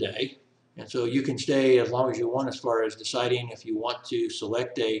cover today. And so you can stay as long as you want as far as deciding if you want to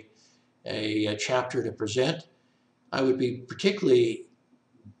select a chapter to present. I would be particularly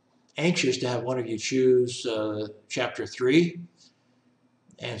anxious to have one of you choose chapter 3.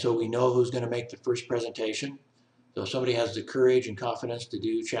 And so we know who's going to make the first presentation. So if somebody has the courage and confidence to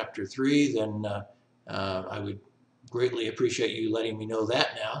do chapter 3, then I would greatly appreciate you letting me know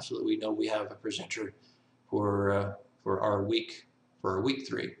that now, so that we know we have a presenter for our week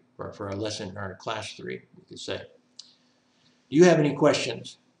 3, for our lesson, our class 3, you could say. Do you have any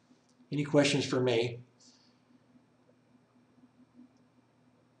questions? Any questions for me?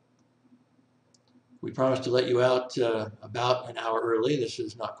 We promised to let you out about an hour early. This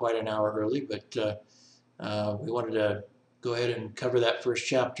is not quite an hour early, but we wanted to go ahead and cover that first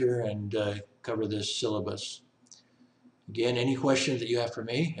chapter and cover this syllabus. Again, any questions that you have for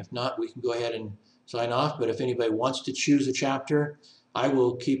me? If not, we can go ahead and sign off. But if anybody wants to choose a chapter, I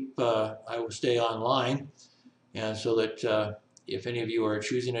will stay online, and so that if any of you are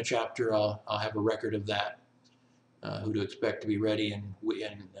choosing a chapter, I'll have a record of that. Who to expect to be ready in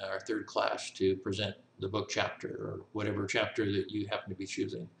our 3rd class to present the book chapter, or whatever chapter that you happen to be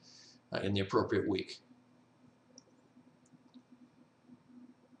choosing in the appropriate week.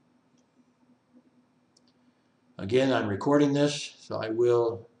 Again, I'm recording this, so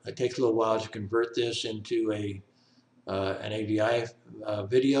it takes a little while to convert this into an AVI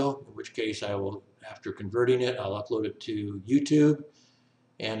video, in which case I will, after converting it, I'll upload it to YouTube,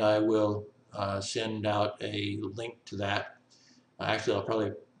 and I will send out a link to that. Actually, I'll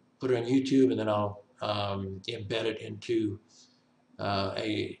probably put it on YouTube, and then I'll embed it into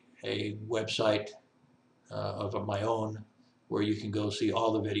a website of my own, where you can go see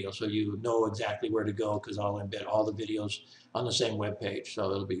all the videos, so you know exactly where to go, because I'll embed all the videos on the same web page,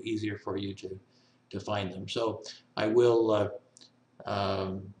 so it'll be easier for you to find them. So I will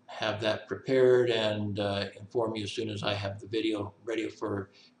have that prepared and inform you as soon as I have the video ready for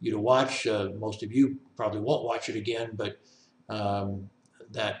you to watch. Most of you probably won't watch it again, but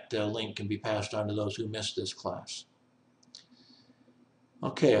that link can be passed on to those who missed this class.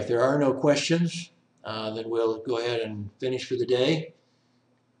 Okay, if there are no questions, then we'll go ahead and finish for the day.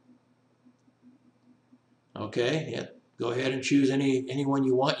 Okay, yeah, go ahead and choose any one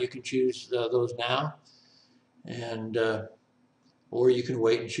you want. You can choose those now, and or you can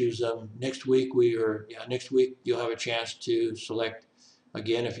wait and choose them next week. Next week you'll have a chance to select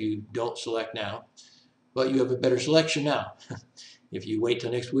again if you don't select now, but you have a better selection now. If you wait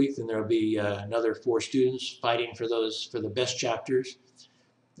till next week, then there'll be another 4 students fighting for the best chapters,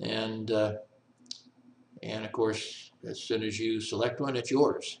 and of course, as soon as you select one, it's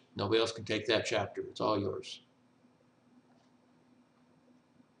yours. Nobody else can take that chapter. It's all yours.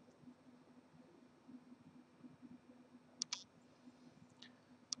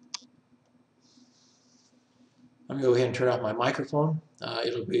 I'm going to go ahead and turn off my microphone.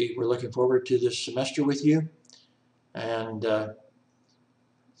 We're looking forward to this semester with you. And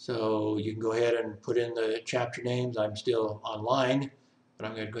so you can go ahead and put in the chapter names. I'm still online, but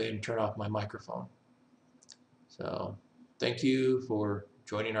I'm going to go ahead and turn off my microphone. So thank you for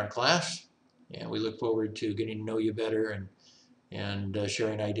joining our class, And we look forward to getting to know you better and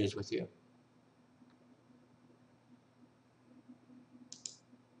sharing ideas with you.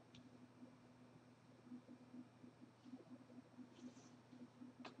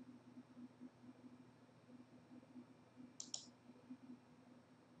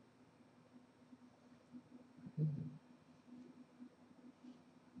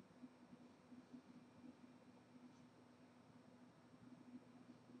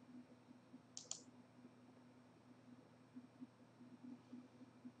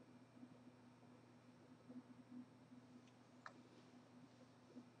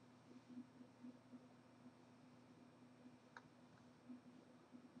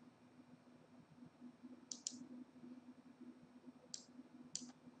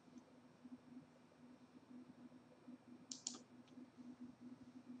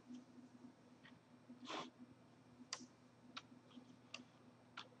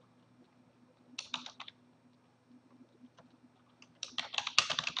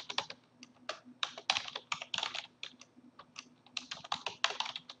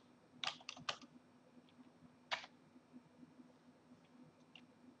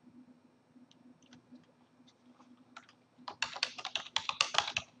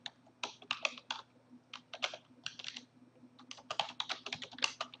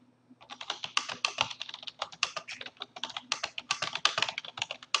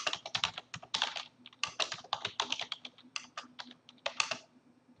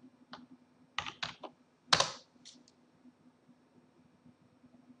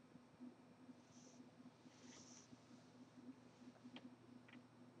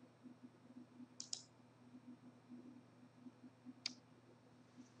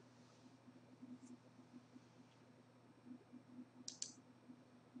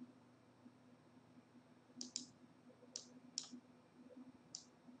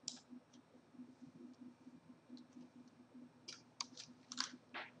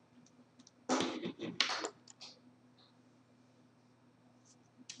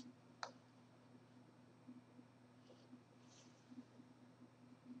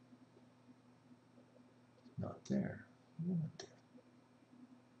 Not there. Not there.